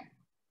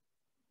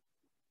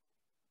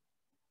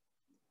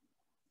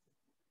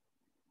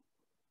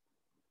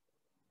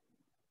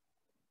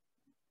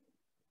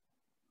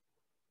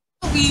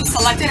 We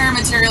selected our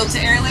material to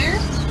air layer,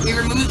 we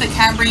removed the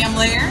cambrium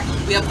layer,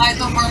 we applied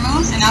the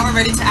hormone, and now we're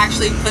ready to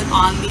actually put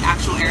on the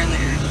actual air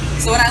layer.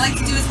 So what I like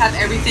to do is have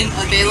everything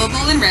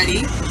available and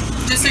ready,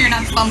 just so you're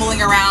not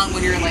fumbling around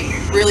when you're like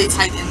really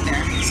tight in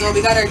there. So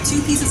we got our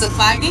 2 pieces of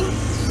flagging.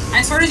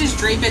 I sort of just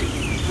drape it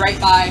right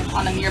by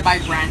on a nearby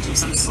branch of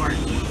some sort.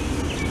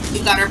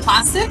 We've got our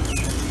plastic,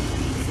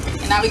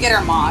 and now we get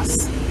our moss.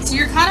 So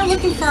you're kind of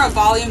looking for a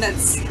volume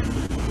that's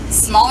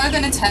smaller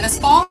than a tennis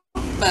ball,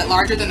 but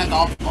larger than a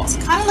golf ball.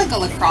 So kind of like a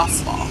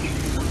lacrosse ball.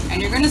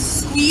 And you're gonna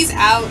squeeze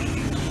out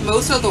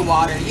most of the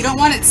water. You don't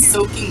want it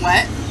soaking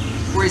wet,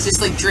 where it's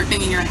just like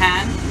dripping in your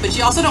hand, but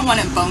you also don't want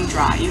it bone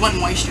dry. You want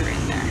moisture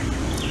in there.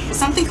 So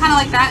something kind of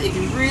like that, you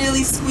can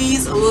really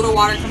squeeze, a little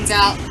water comes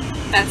out,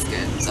 that's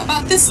good. So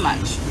about this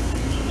much.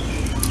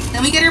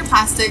 Then we get our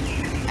plastic,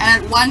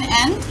 and at one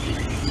end,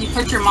 you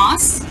put your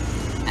moss,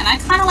 and I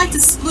kind of like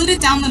to split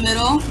it down the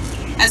middle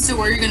as to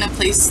where you're gonna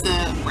place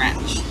the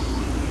branch.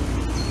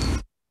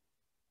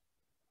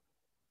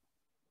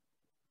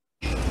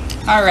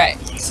 All right,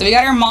 so we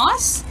got our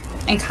moss,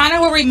 and kind of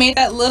where we made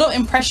that little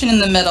impression in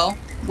the middle,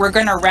 we're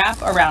gonna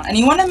wrap around. And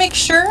you wanna make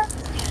sure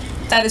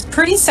that it's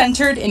pretty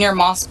centered in your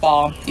moss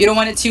ball. You don't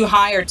want it too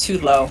high or too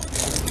low.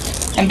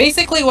 And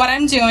basically what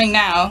I'm doing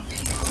now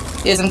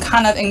is I'm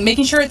kind of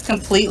making sure it's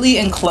completely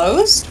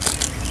enclosed,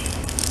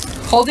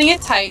 holding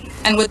it tight,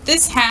 and with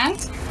this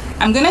hand,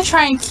 I'm gonna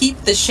try and keep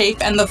the shape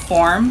and the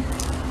form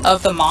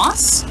of the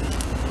moss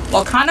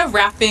while kind of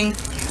wrapping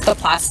the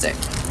plastic.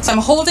 So I'm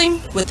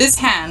holding with this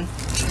hand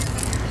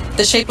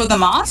the shape of the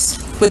moss.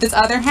 With this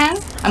other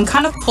hand, I'm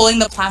kind of pulling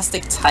the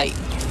plastic tight.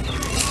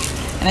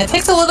 And it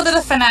takes a little bit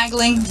of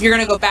finagling. You're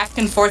gonna go back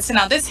and forth. So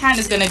now this hand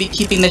is gonna be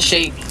keeping the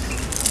shape,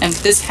 and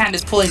this hand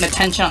is pulling the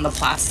tension on the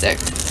plastic.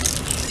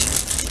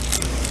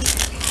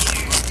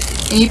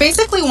 And you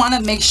basically wanna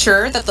make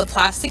sure that the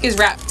plastic is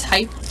wrapped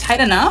tight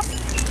enough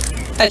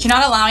that you're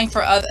not allowing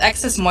for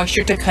excess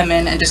moisture to come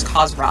in and just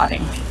cause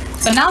rotting.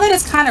 So now that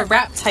it's kind of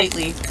wrapped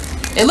tightly,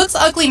 it looks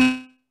ugly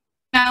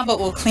now, but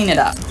we'll clean it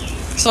up.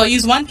 So I'll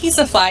use 1 piece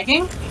of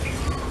flagging,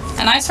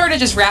 and I sort of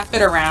just wrap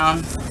it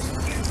around.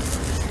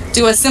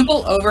 Do a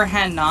simple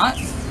overhand knot,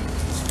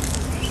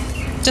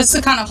 just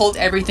to kind of hold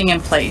everything in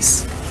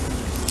place.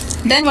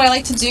 Then what I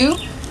like to do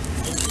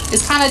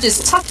is kind of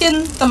just tuck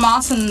in the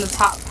moss in the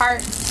top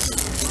part,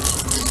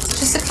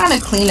 just to kind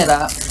of clean it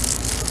up.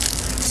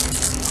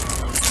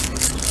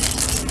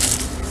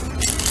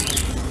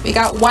 We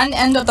got one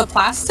end of the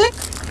plastic,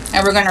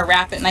 and we're gonna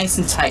wrap it nice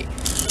and tight.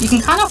 You can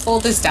kind of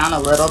fold this down a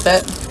little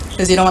bit,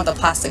 because you don't want the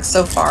plastic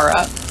so far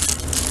up.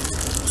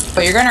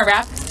 But you're gonna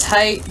wrap it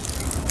tight.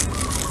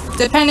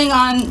 Depending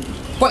on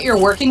what you're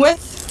working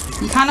with,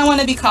 you kind of want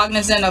to be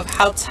cognizant of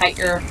how tight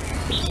you're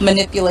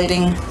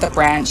manipulating the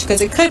branch,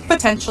 because it could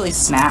potentially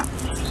snap.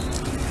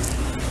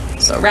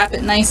 So wrap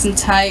it nice and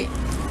tight.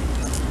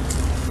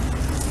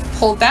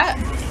 Hold that.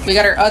 We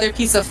got our other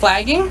piece of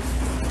flagging.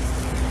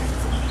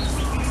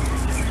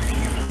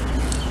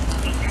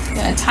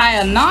 Gonna tie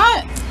a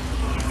knot.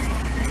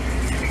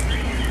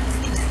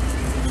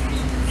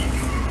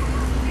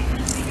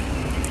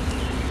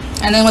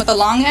 And then with the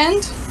long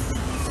end,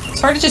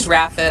 sort of just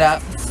wrap it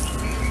up,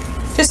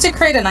 just to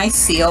create a nice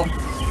seal.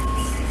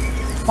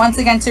 Once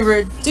again, to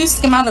reduce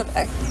the amount of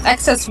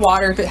excess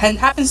water if it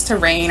happens to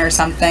rain or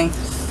something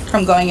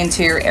from going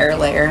into your air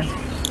layer.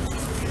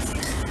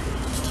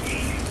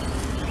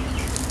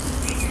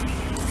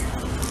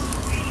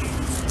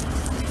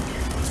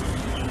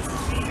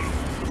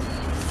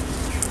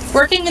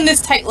 Working in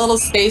this tight little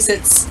space,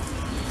 it's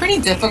pretty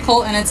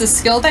difficult, and it's a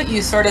skill that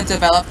you sort of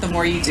develop the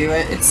more you do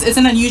it. It's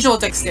an unusual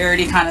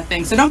dexterity kind of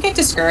thing, so don't get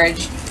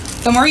discouraged.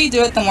 The more you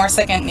do it, the more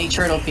second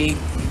nature it'll be.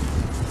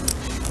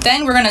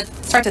 Then we're gonna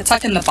start to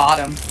tuck in the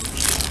bottom.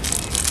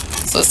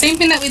 So same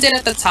thing that we did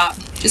at the top,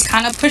 just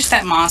kind of push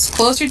that moss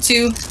closer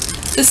to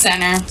the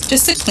center,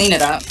 just to clean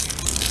it up.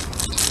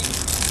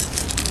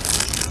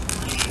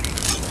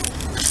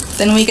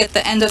 Then we get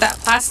the end of that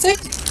plastic,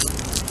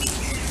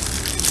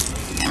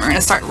 and we're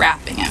gonna start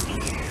wrapping it.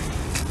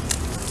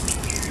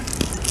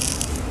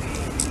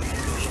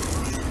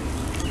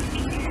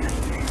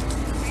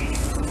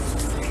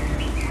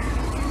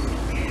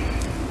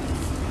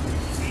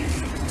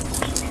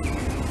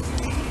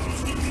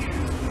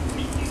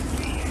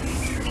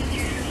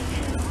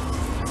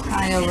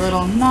 Tie a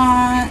little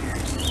knot,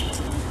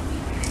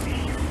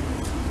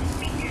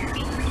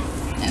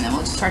 and then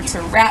we'll start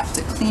to wrap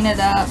to clean it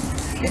up,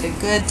 get a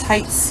good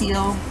tight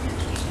seal.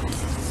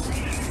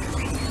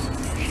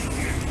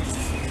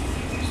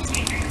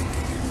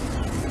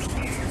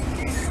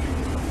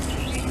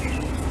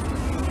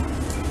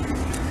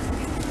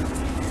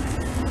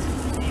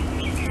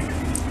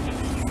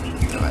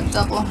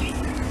 double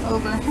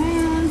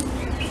overhand.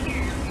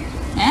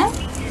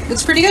 And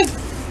looks pretty good.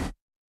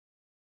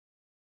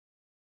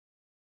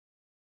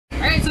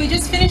 Alright, so we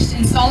just finished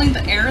installing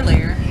the air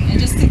layer, and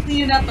just to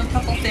clean it up a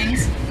couple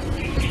things,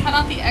 just cut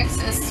out the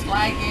excess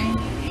flagging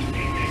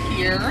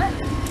here.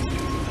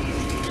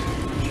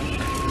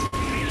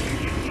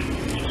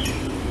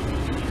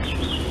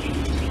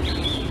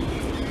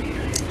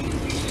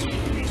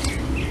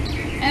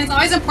 And it's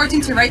always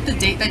important to write the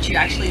date that you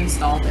actually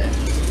installed it.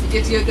 It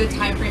gives you a good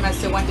time frame as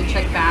to when to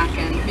check back,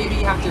 and maybe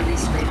you have to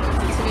re-scrape it.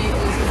 So today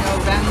is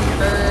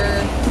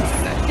November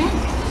 2nd.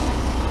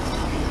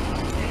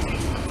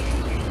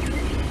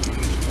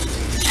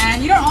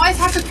 And you don't always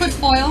have to put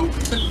foil,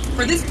 but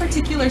for this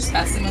particular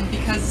specimen,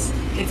 because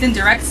it's in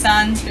direct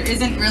sun, there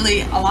isn't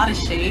really a lot of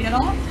shade at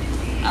all.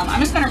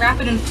 I'm just going to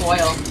wrap it in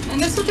foil, and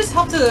this will just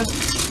help to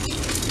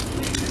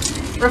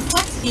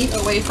reflect heat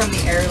away from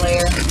the air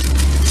layer.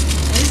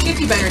 And just gives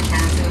you better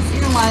chances.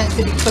 You don't want it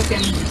to be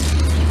cooking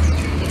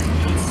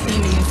and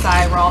steaming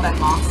inside where all that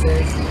moss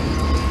is.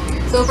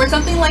 So for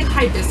something like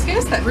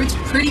hibiscus that roots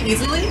pretty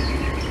easily,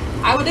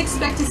 I would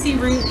expect to see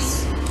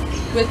roots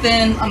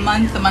within a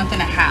month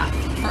and a half.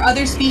 For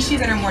other species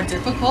that are more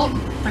difficult,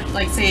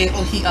 like say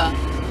ohia,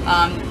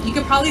 you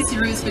could probably see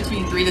roots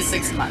between 3 to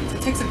 6 months.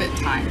 It takes a bit of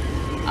time.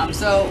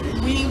 So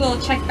we will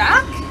check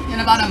back in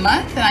about a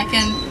month, and I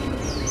can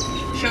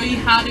show you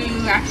how to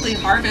actually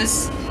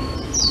harvest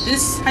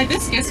this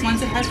hibiscus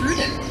once it has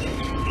rooted.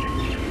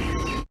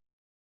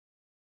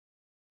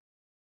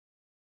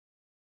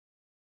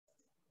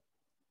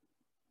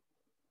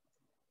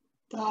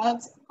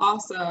 That's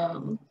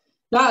awesome.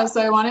 Yeah,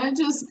 so I want to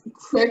just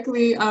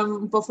quickly,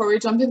 before we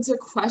jump into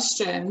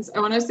questions, I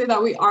want to say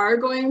that we are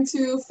going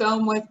to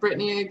film with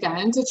Brittany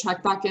again to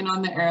check back in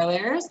on the air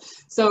layers.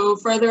 So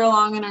further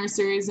along in our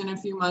series in a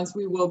few months,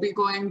 we will be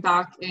going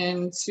back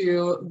in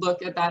to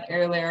look at that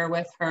air layer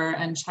with her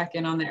and check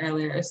in on the air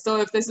layers. So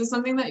if this is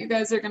something that you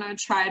guys are going to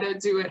try to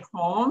do at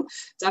home,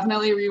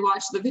 definitely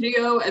rewatch the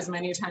video as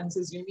many times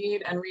as you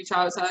need and reach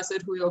out to us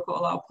at Huyoko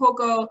Olau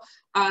Poko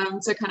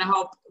to kind of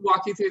help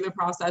walk you through the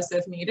process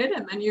if needed.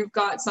 And then you've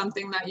got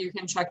something that you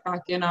can check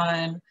back in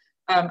on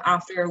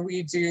after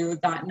we do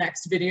that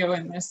next video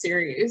in this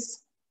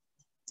series.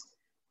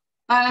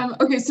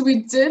 Okay, so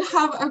we did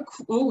have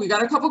we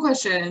got a couple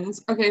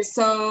questions. Okay,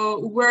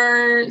 so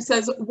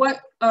says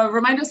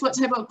remind us what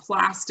type of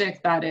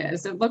plastic that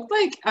is. It looked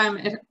like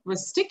it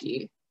was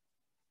sticky.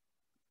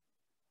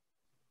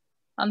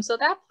 So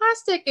that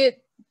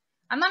plastic,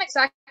 I'm not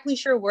exactly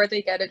sure where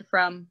they get it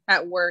from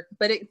at work,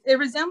 but it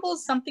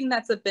resembles something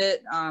that's a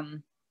bit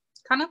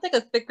kind of like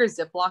a thicker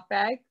Ziploc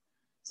bag.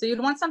 So you'd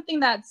want something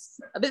that's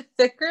a bit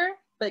thicker,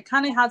 but it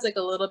kind of has like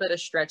a little bit of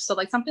stretch. So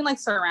like something like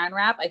saran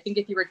wrap, I think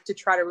if you were to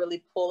try to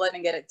really pull it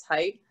and get it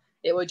tight,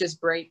 it would just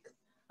break.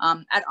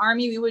 At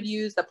Army, we would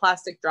use the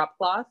plastic drop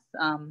cloth.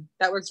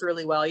 That works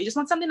really well. You just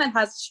want something that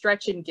has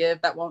stretch and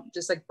give that won't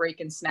just like break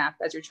and snap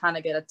as you're trying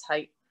to get a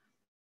tight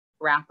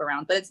wrap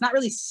around, but it's not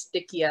really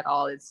sticky at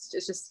all. It's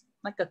just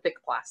like a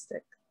thick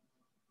plastic.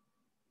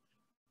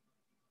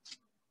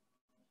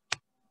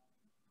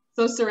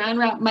 So saran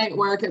wrap might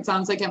work. It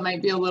sounds like it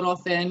might be a little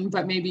thin,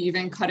 but maybe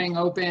even cutting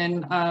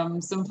open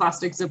some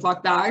plastic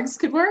Ziploc bags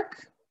could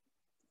work.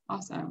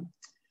 Awesome.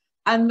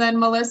 And then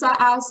Melissa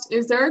asked,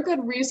 is there a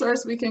good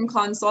resource we can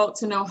consult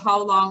to know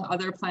how long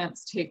other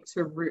plants take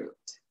to root?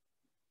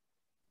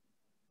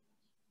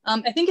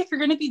 I think if you're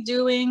going to be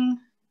doing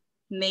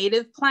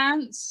native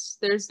plants,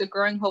 there's the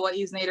Growing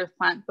Hawaii's Native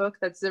Plant book.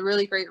 That's a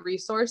really great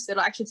resource.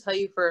 It'll actually tell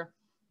you for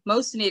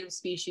most native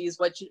species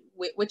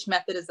which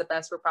method is the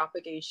best for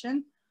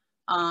propagation.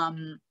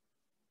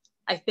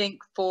 I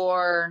think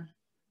for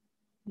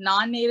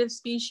non-native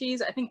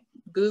species, I think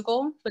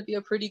Google would be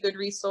a pretty good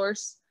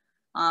resource.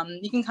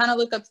 You can kind of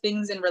look up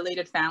things in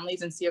related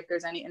families and see if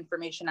there's any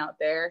information out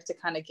there to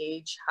kind of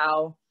gauge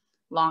how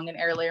long an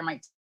air layer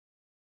might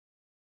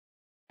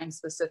find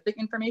specific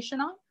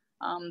information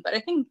on. But I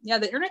think, yeah,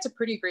 the internet's a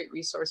pretty great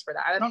resource for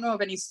that. I don't know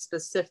of any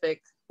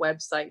specific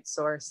websites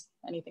or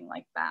anything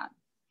like that.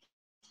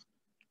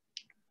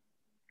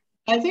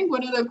 I think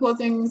one of the cool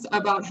things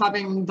about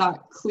having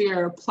that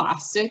clear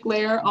plastic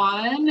layer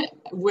on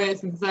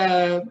with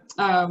the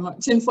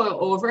tinfoil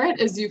over it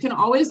is you can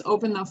always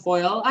open the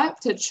foil up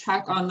to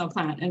check on the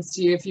plant and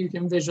see if you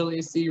can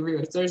visually see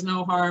roots. There's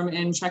no harm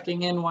in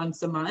checking in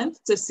once a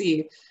month to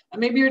see. And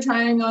maybe you're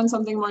trying on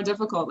something more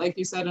difficult. Like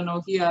you said, an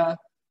ohia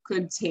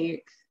could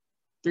take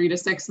 3 to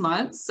 6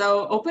 months.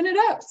 So open it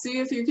up, see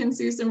if you can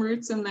see some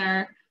roots in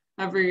there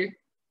every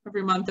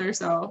month or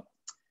so.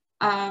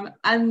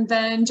 And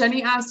then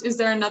Jenny asked, is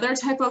there another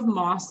type of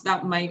moss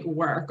that might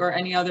work or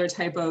any other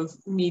type of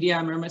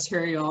medium or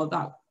material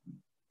that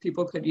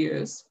people could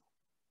use?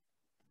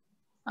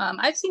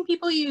 I've seen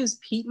people use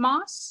peat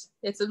moss.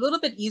 It's a little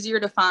bit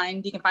easier to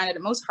find. You can find it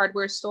at most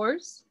hardware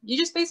stores. You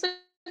just basically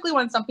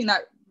want something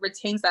that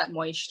retains that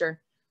moisture.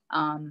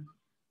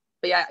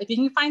 But yeah, if you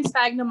can find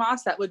sphagnum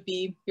moss, that would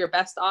be your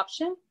best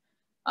option.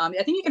 I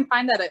think you can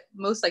find that at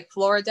most like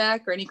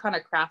Floradeck or any kind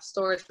of craft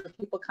stores where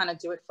people kind of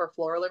do it for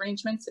floral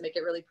arrangements to make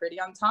it really pretty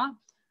on top.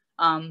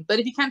 But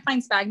if you can't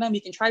find sphagnum,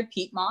 you can try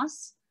peat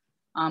moss.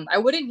 I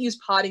wouldn't use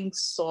potting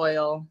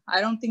soil.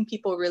 I don't think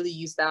people really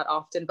use that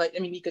often, but I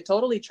mean, you could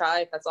totally try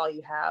if that's all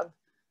you have.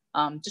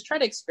 Just try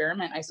to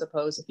experiment, I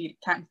suppose, if you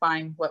can't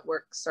find what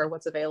works or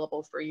what's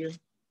available for you.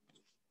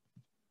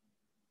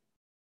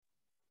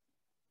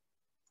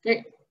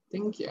 Great,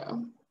 thank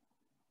you.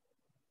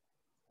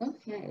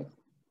 Okay,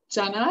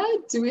 Jenna,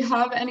 do we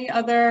have any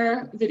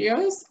other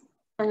videos,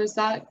 or is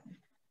that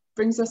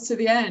brings us to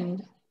the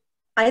end?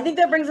 I think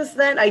that brings us to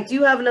the end. I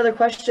do have another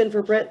question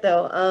for Britt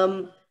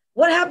though.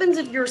 What happens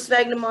if your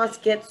sphagnum moss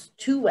gets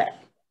too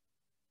wet?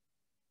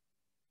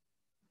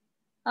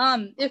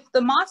 If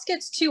the moss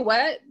gets too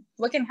wet,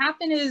 what can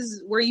happen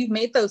is where you've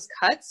made those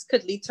cuts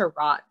could lead to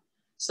rot.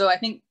 So I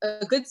think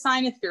a good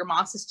sign if your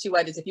moss is too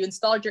wet is if you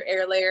installed your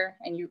air layer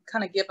and you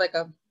kind of give like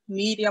a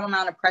medium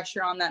amount of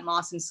pressure on that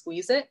moss and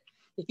squeeze it.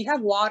 If you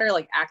have water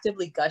like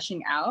actively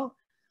gushing out,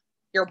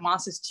 your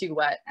moss is too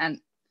wet.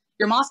 And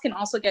your moss can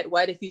also get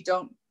wet if you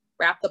don't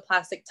wrap the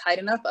plastic tight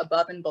enough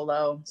above and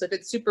below. So if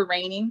it's super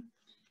raining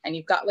and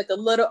you've got like a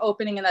little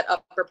opening in that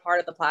upper part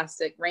of the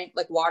plastic,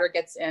 like water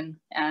gets in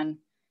and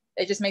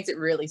it just makes it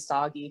really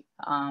soggy.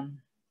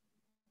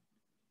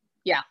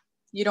 Yeah,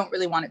 you don't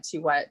really want it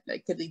too wet.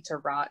 It could lead to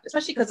rot,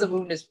 especially because the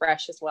wound is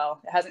fresh as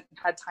well. It hasn't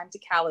had time to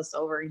callus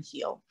over and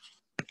heal.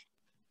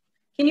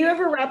 Can you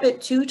ever wrap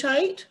it too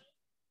tight?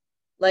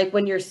 Like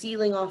when you're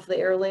sealing off the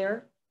air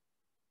layer?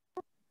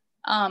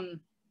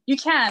 You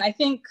can. I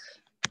think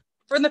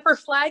for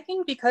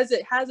flagging, because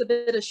it has a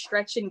bit of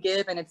stretch and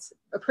give and it's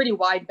a pretty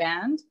wide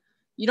band,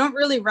 you don't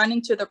really run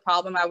into the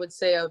problem, I would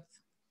say, of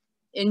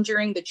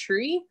injuring the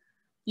tree.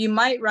 You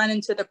might run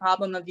into the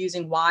problem of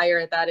using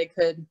wire that it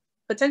could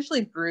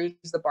potentially bruise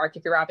the bark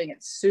if you're wrapping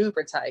it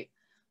super tight.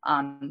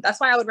 That's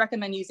why I would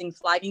recommend using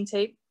flagging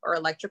tape or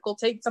electrical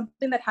tape,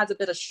 something that has a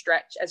bit of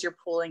stretch as you're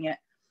pulling it,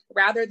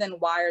 rather than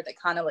wire that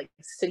kind of like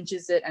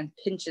cinches it and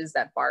pinches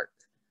that bark.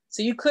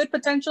 So you could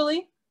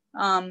potentially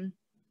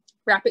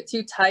wrap it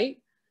too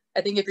tight,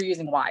 I think, if you're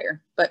using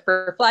wire, but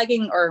for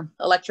flagging or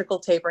electrical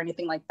tape or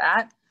anything like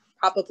that,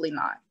 probably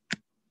not.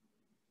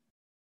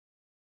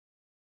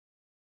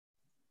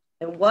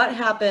 And what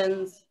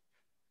happens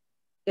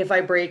if I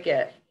break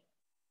it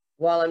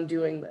while I'm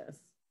doing this?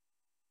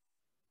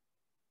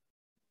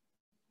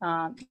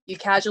 You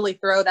casually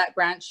throw that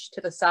branch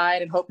to the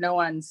side and hope no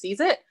one sees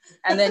it,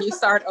 and then you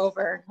start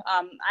over.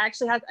 I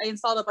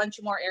installed a bunch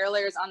of more air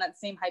layers on that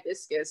same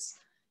hibiscus,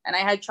 and I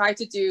had tried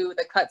to do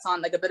the cuts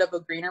on like a bit of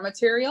a greener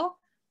material,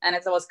 and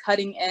as I was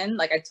cutting in,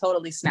 like I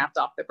totally snapped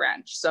off the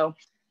branch. So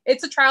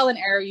it's a trial and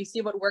error. You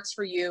see what works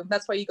for you.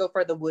 That's why you go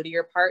for the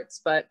woodier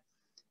parts, but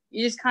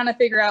you just kind of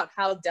figure out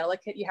how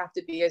delicate you have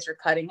to be as you're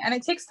cutting. And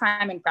it takes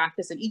time and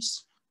practice, and each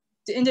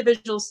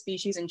individual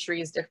species and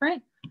tree is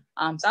different.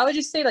 So I would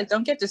just say, like,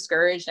 don't get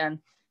discouraged and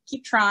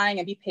keep trying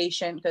and be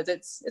patient, because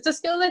it's a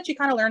skill that you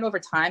kind of learn over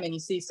time and you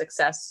see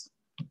success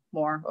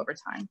more over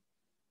time.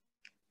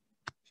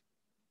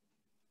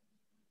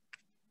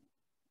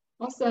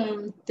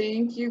 Awesome.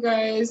 Thank you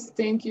guys.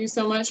 Thank you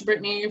so much,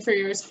 Brittany, for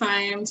your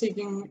time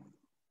taking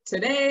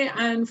today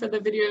and for the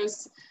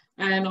videos,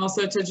 and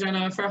also to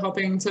Jenna for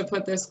helping to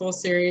put this whole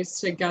series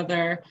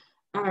together.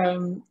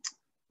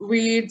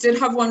 We did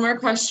have one more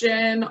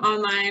question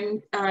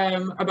online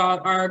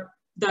about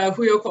the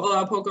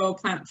Huioko'olapoko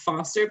Plant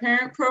Foster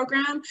Parent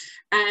Program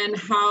and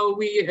how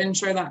we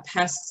ensure that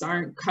pests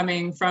aren't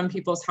coming from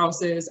people's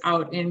houses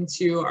out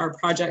into our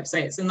project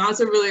sites. And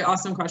that's a really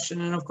awesome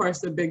question, and of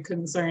course a big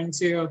concern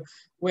too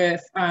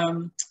with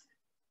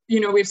you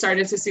know, we've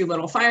started to see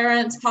little fire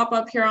ants pop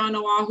up here on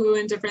Oahu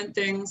and different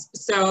things.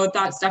 So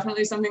that's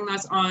definitely something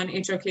that's on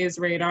HOK's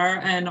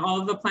radar, and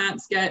all of the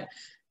plants get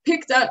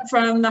picked up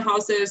from the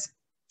houses.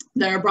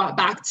 They're brought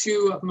back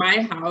to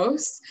my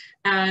house,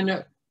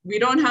 and we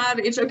don't have,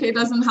 HOK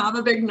doesn't have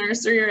a big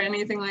nursery or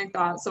anything like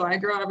that. So I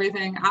grow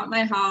everything at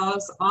my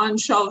house on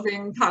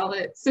shelving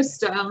pallet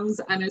systems,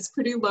 and it's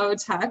pretty low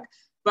tech.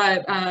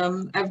 But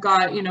I've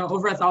got, you know,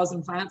 over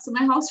 1,000 plants in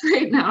my house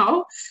right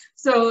now.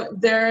 So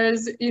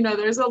there's, you know,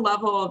 there's a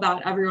level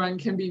that everyone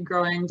can be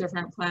growing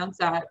different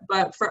plants at.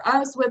 But for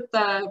us with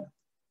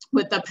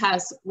the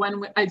pests,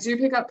 when I do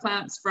pick up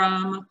plants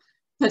from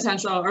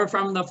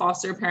from the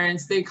foster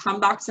parents, they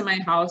come back to my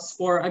house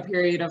for a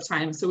period of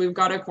time. So we've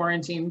got a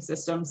quarantine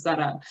system set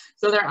up.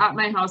 So they're at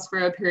my house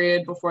for a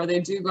period before they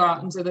do go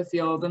out into the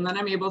field. And then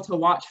I'm able to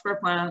watch for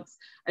plants.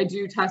 I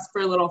do test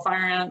for little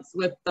fire ants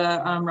with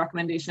the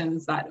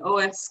recommendations that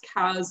OISC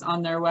has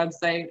on their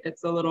website.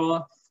 It's a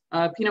little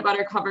peanut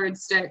butter covered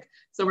stick.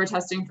 So we're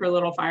testing for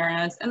little fire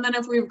ants. And then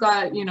if we've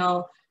got, you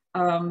know,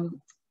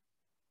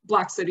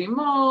 black sooty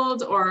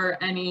mold or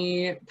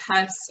any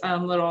pests,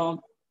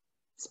 little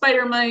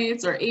spider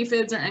mites or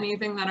aphids or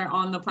anything that are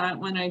on the plant,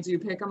 when I do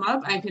pick them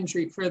up, I can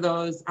treat for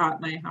those at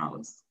my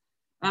house.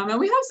 And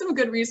we have some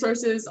good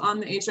resources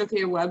on the HOK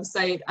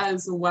website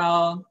as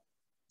well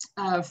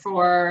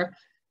for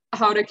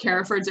how to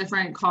care for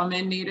different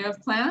common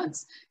native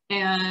plants,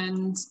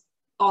 and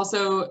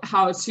also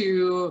how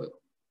to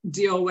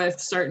deal with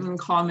certain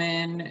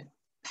common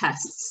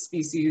pest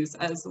species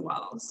as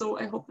well. So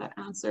I hope that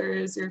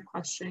answers your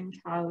question,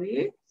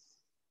 Callie.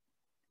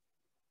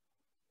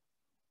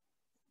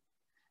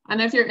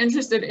 And if you're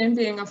interested in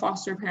being a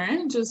foster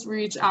parent, just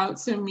reach out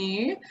to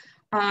me.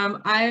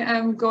 I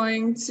am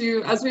going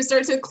to, as we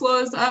start to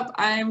close up,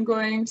 I'm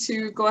going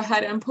to go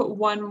ahead and put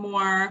one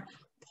more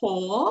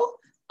poll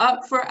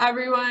up for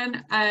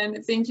everyone.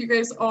 And thank you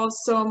guys all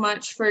so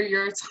much for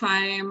your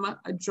time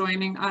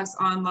joining us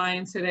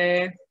online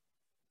today.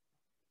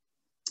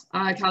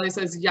 Callie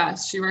says,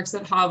 yes, she works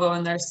at HAVO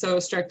and they're so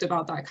strict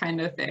about that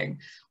kind of thing.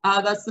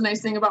 That's the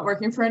nice thing about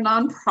working for a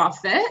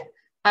nonprofit.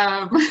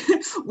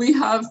 We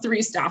have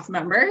 3 staff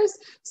members,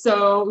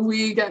 so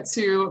we get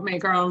to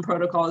make our own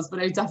protocols, but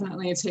I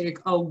definitely take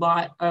a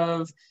lot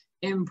of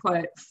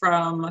input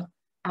from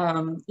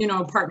you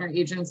know, partner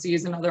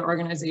agencies and other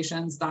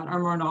organizations that are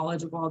more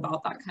knowledgeable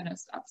about that kind of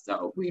stuff.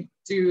 So we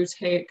do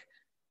take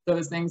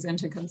those things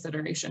into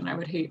consideration. I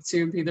would hate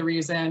to be the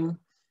reason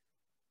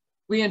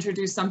we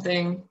introduce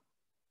something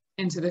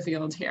into the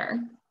field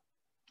here.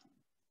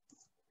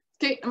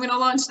 Okay, I'm gonna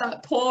launch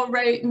that poll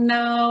right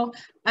now.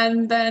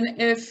 And then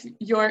if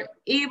you're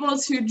able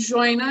to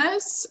join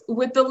us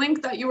with the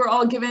link that you were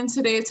all given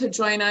today to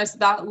join us,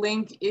 that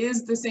link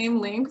is the same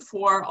link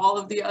for all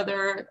of the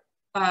other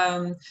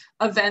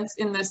events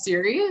in the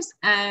series.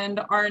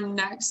 And our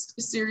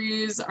next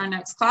series, our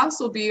next class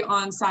will be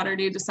on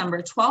Saturday,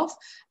 December 12th,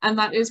 and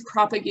that is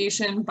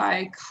propagation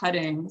by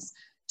cuttings.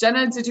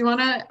 Jenna, did you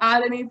wanna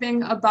add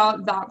anything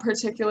about that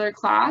particular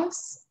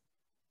class?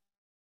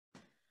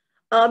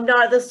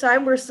 Not at this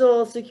time. We're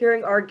still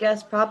securing our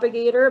guest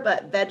propagator,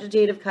 but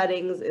vegetative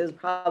cuttings is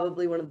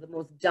probably one of the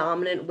most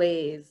dominant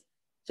ways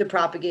to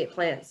propagate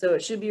plants. So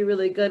it should be a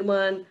really good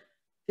one.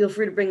 Feel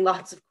free to bring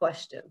lots of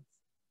questions.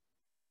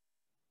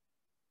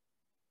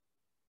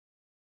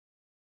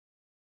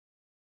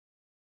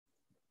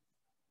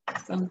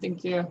 Awesome,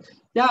 thank you.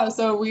 Yeah,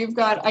 so we've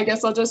got, I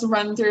guess I'll just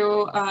run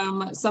through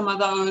some of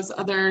those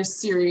other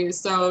series.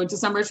 So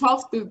December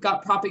 12th, we've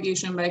got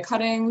propagation by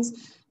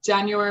cuttings.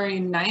 January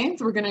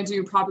 9th, we're gonna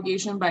do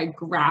propagation by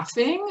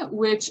graphing,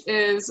 which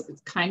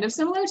is kind of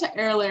similar to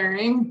air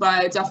layering,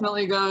 but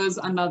definitely goes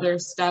another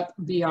step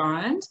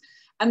beyond.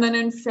 And then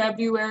in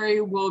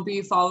February, we'll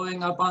be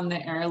following up on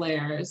the air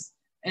layers.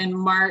 In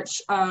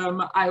March,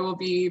 I will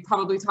be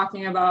probably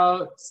talking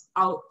about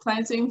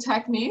outplanting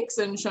techniques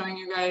and showing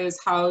you guys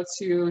how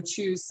to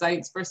choose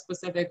sites for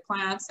specific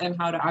plants and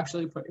how to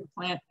actually put your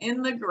plant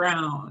in the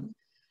ground.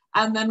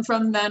 And then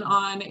from then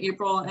on,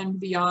 April and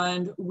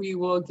beyond, we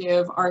will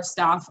give our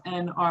staff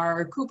and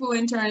our Kupu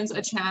interns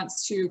a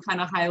chance to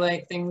kind of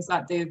highlight things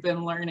that they've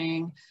been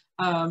learning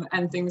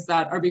and things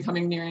that are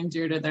becoming near and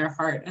dear to their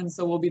heart. And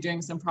so we'll be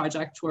doing some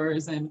project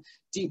tours and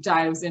deep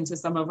dives into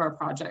some of our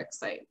project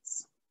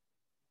sites.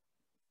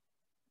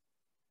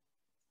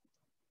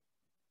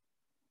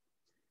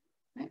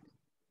 Right.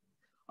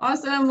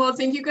 Awesome, well,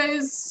 thank you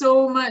guys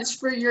so much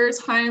for your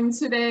time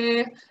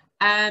today.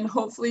 And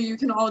hopefully you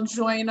can all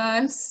join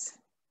us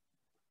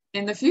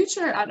in the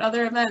future at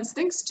other events.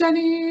 Thanks,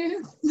 Jenny.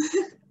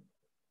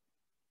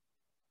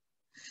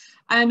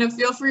 And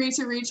feel free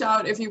to reach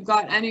out if you've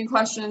got any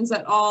questions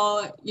at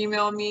all.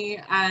 Email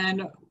me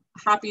and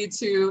happy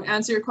to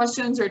answer your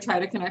questions or try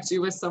to connect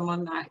you with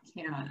someone that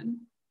can.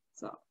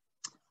 So,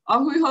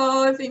 ahui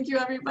ho, thank you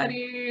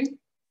everybody.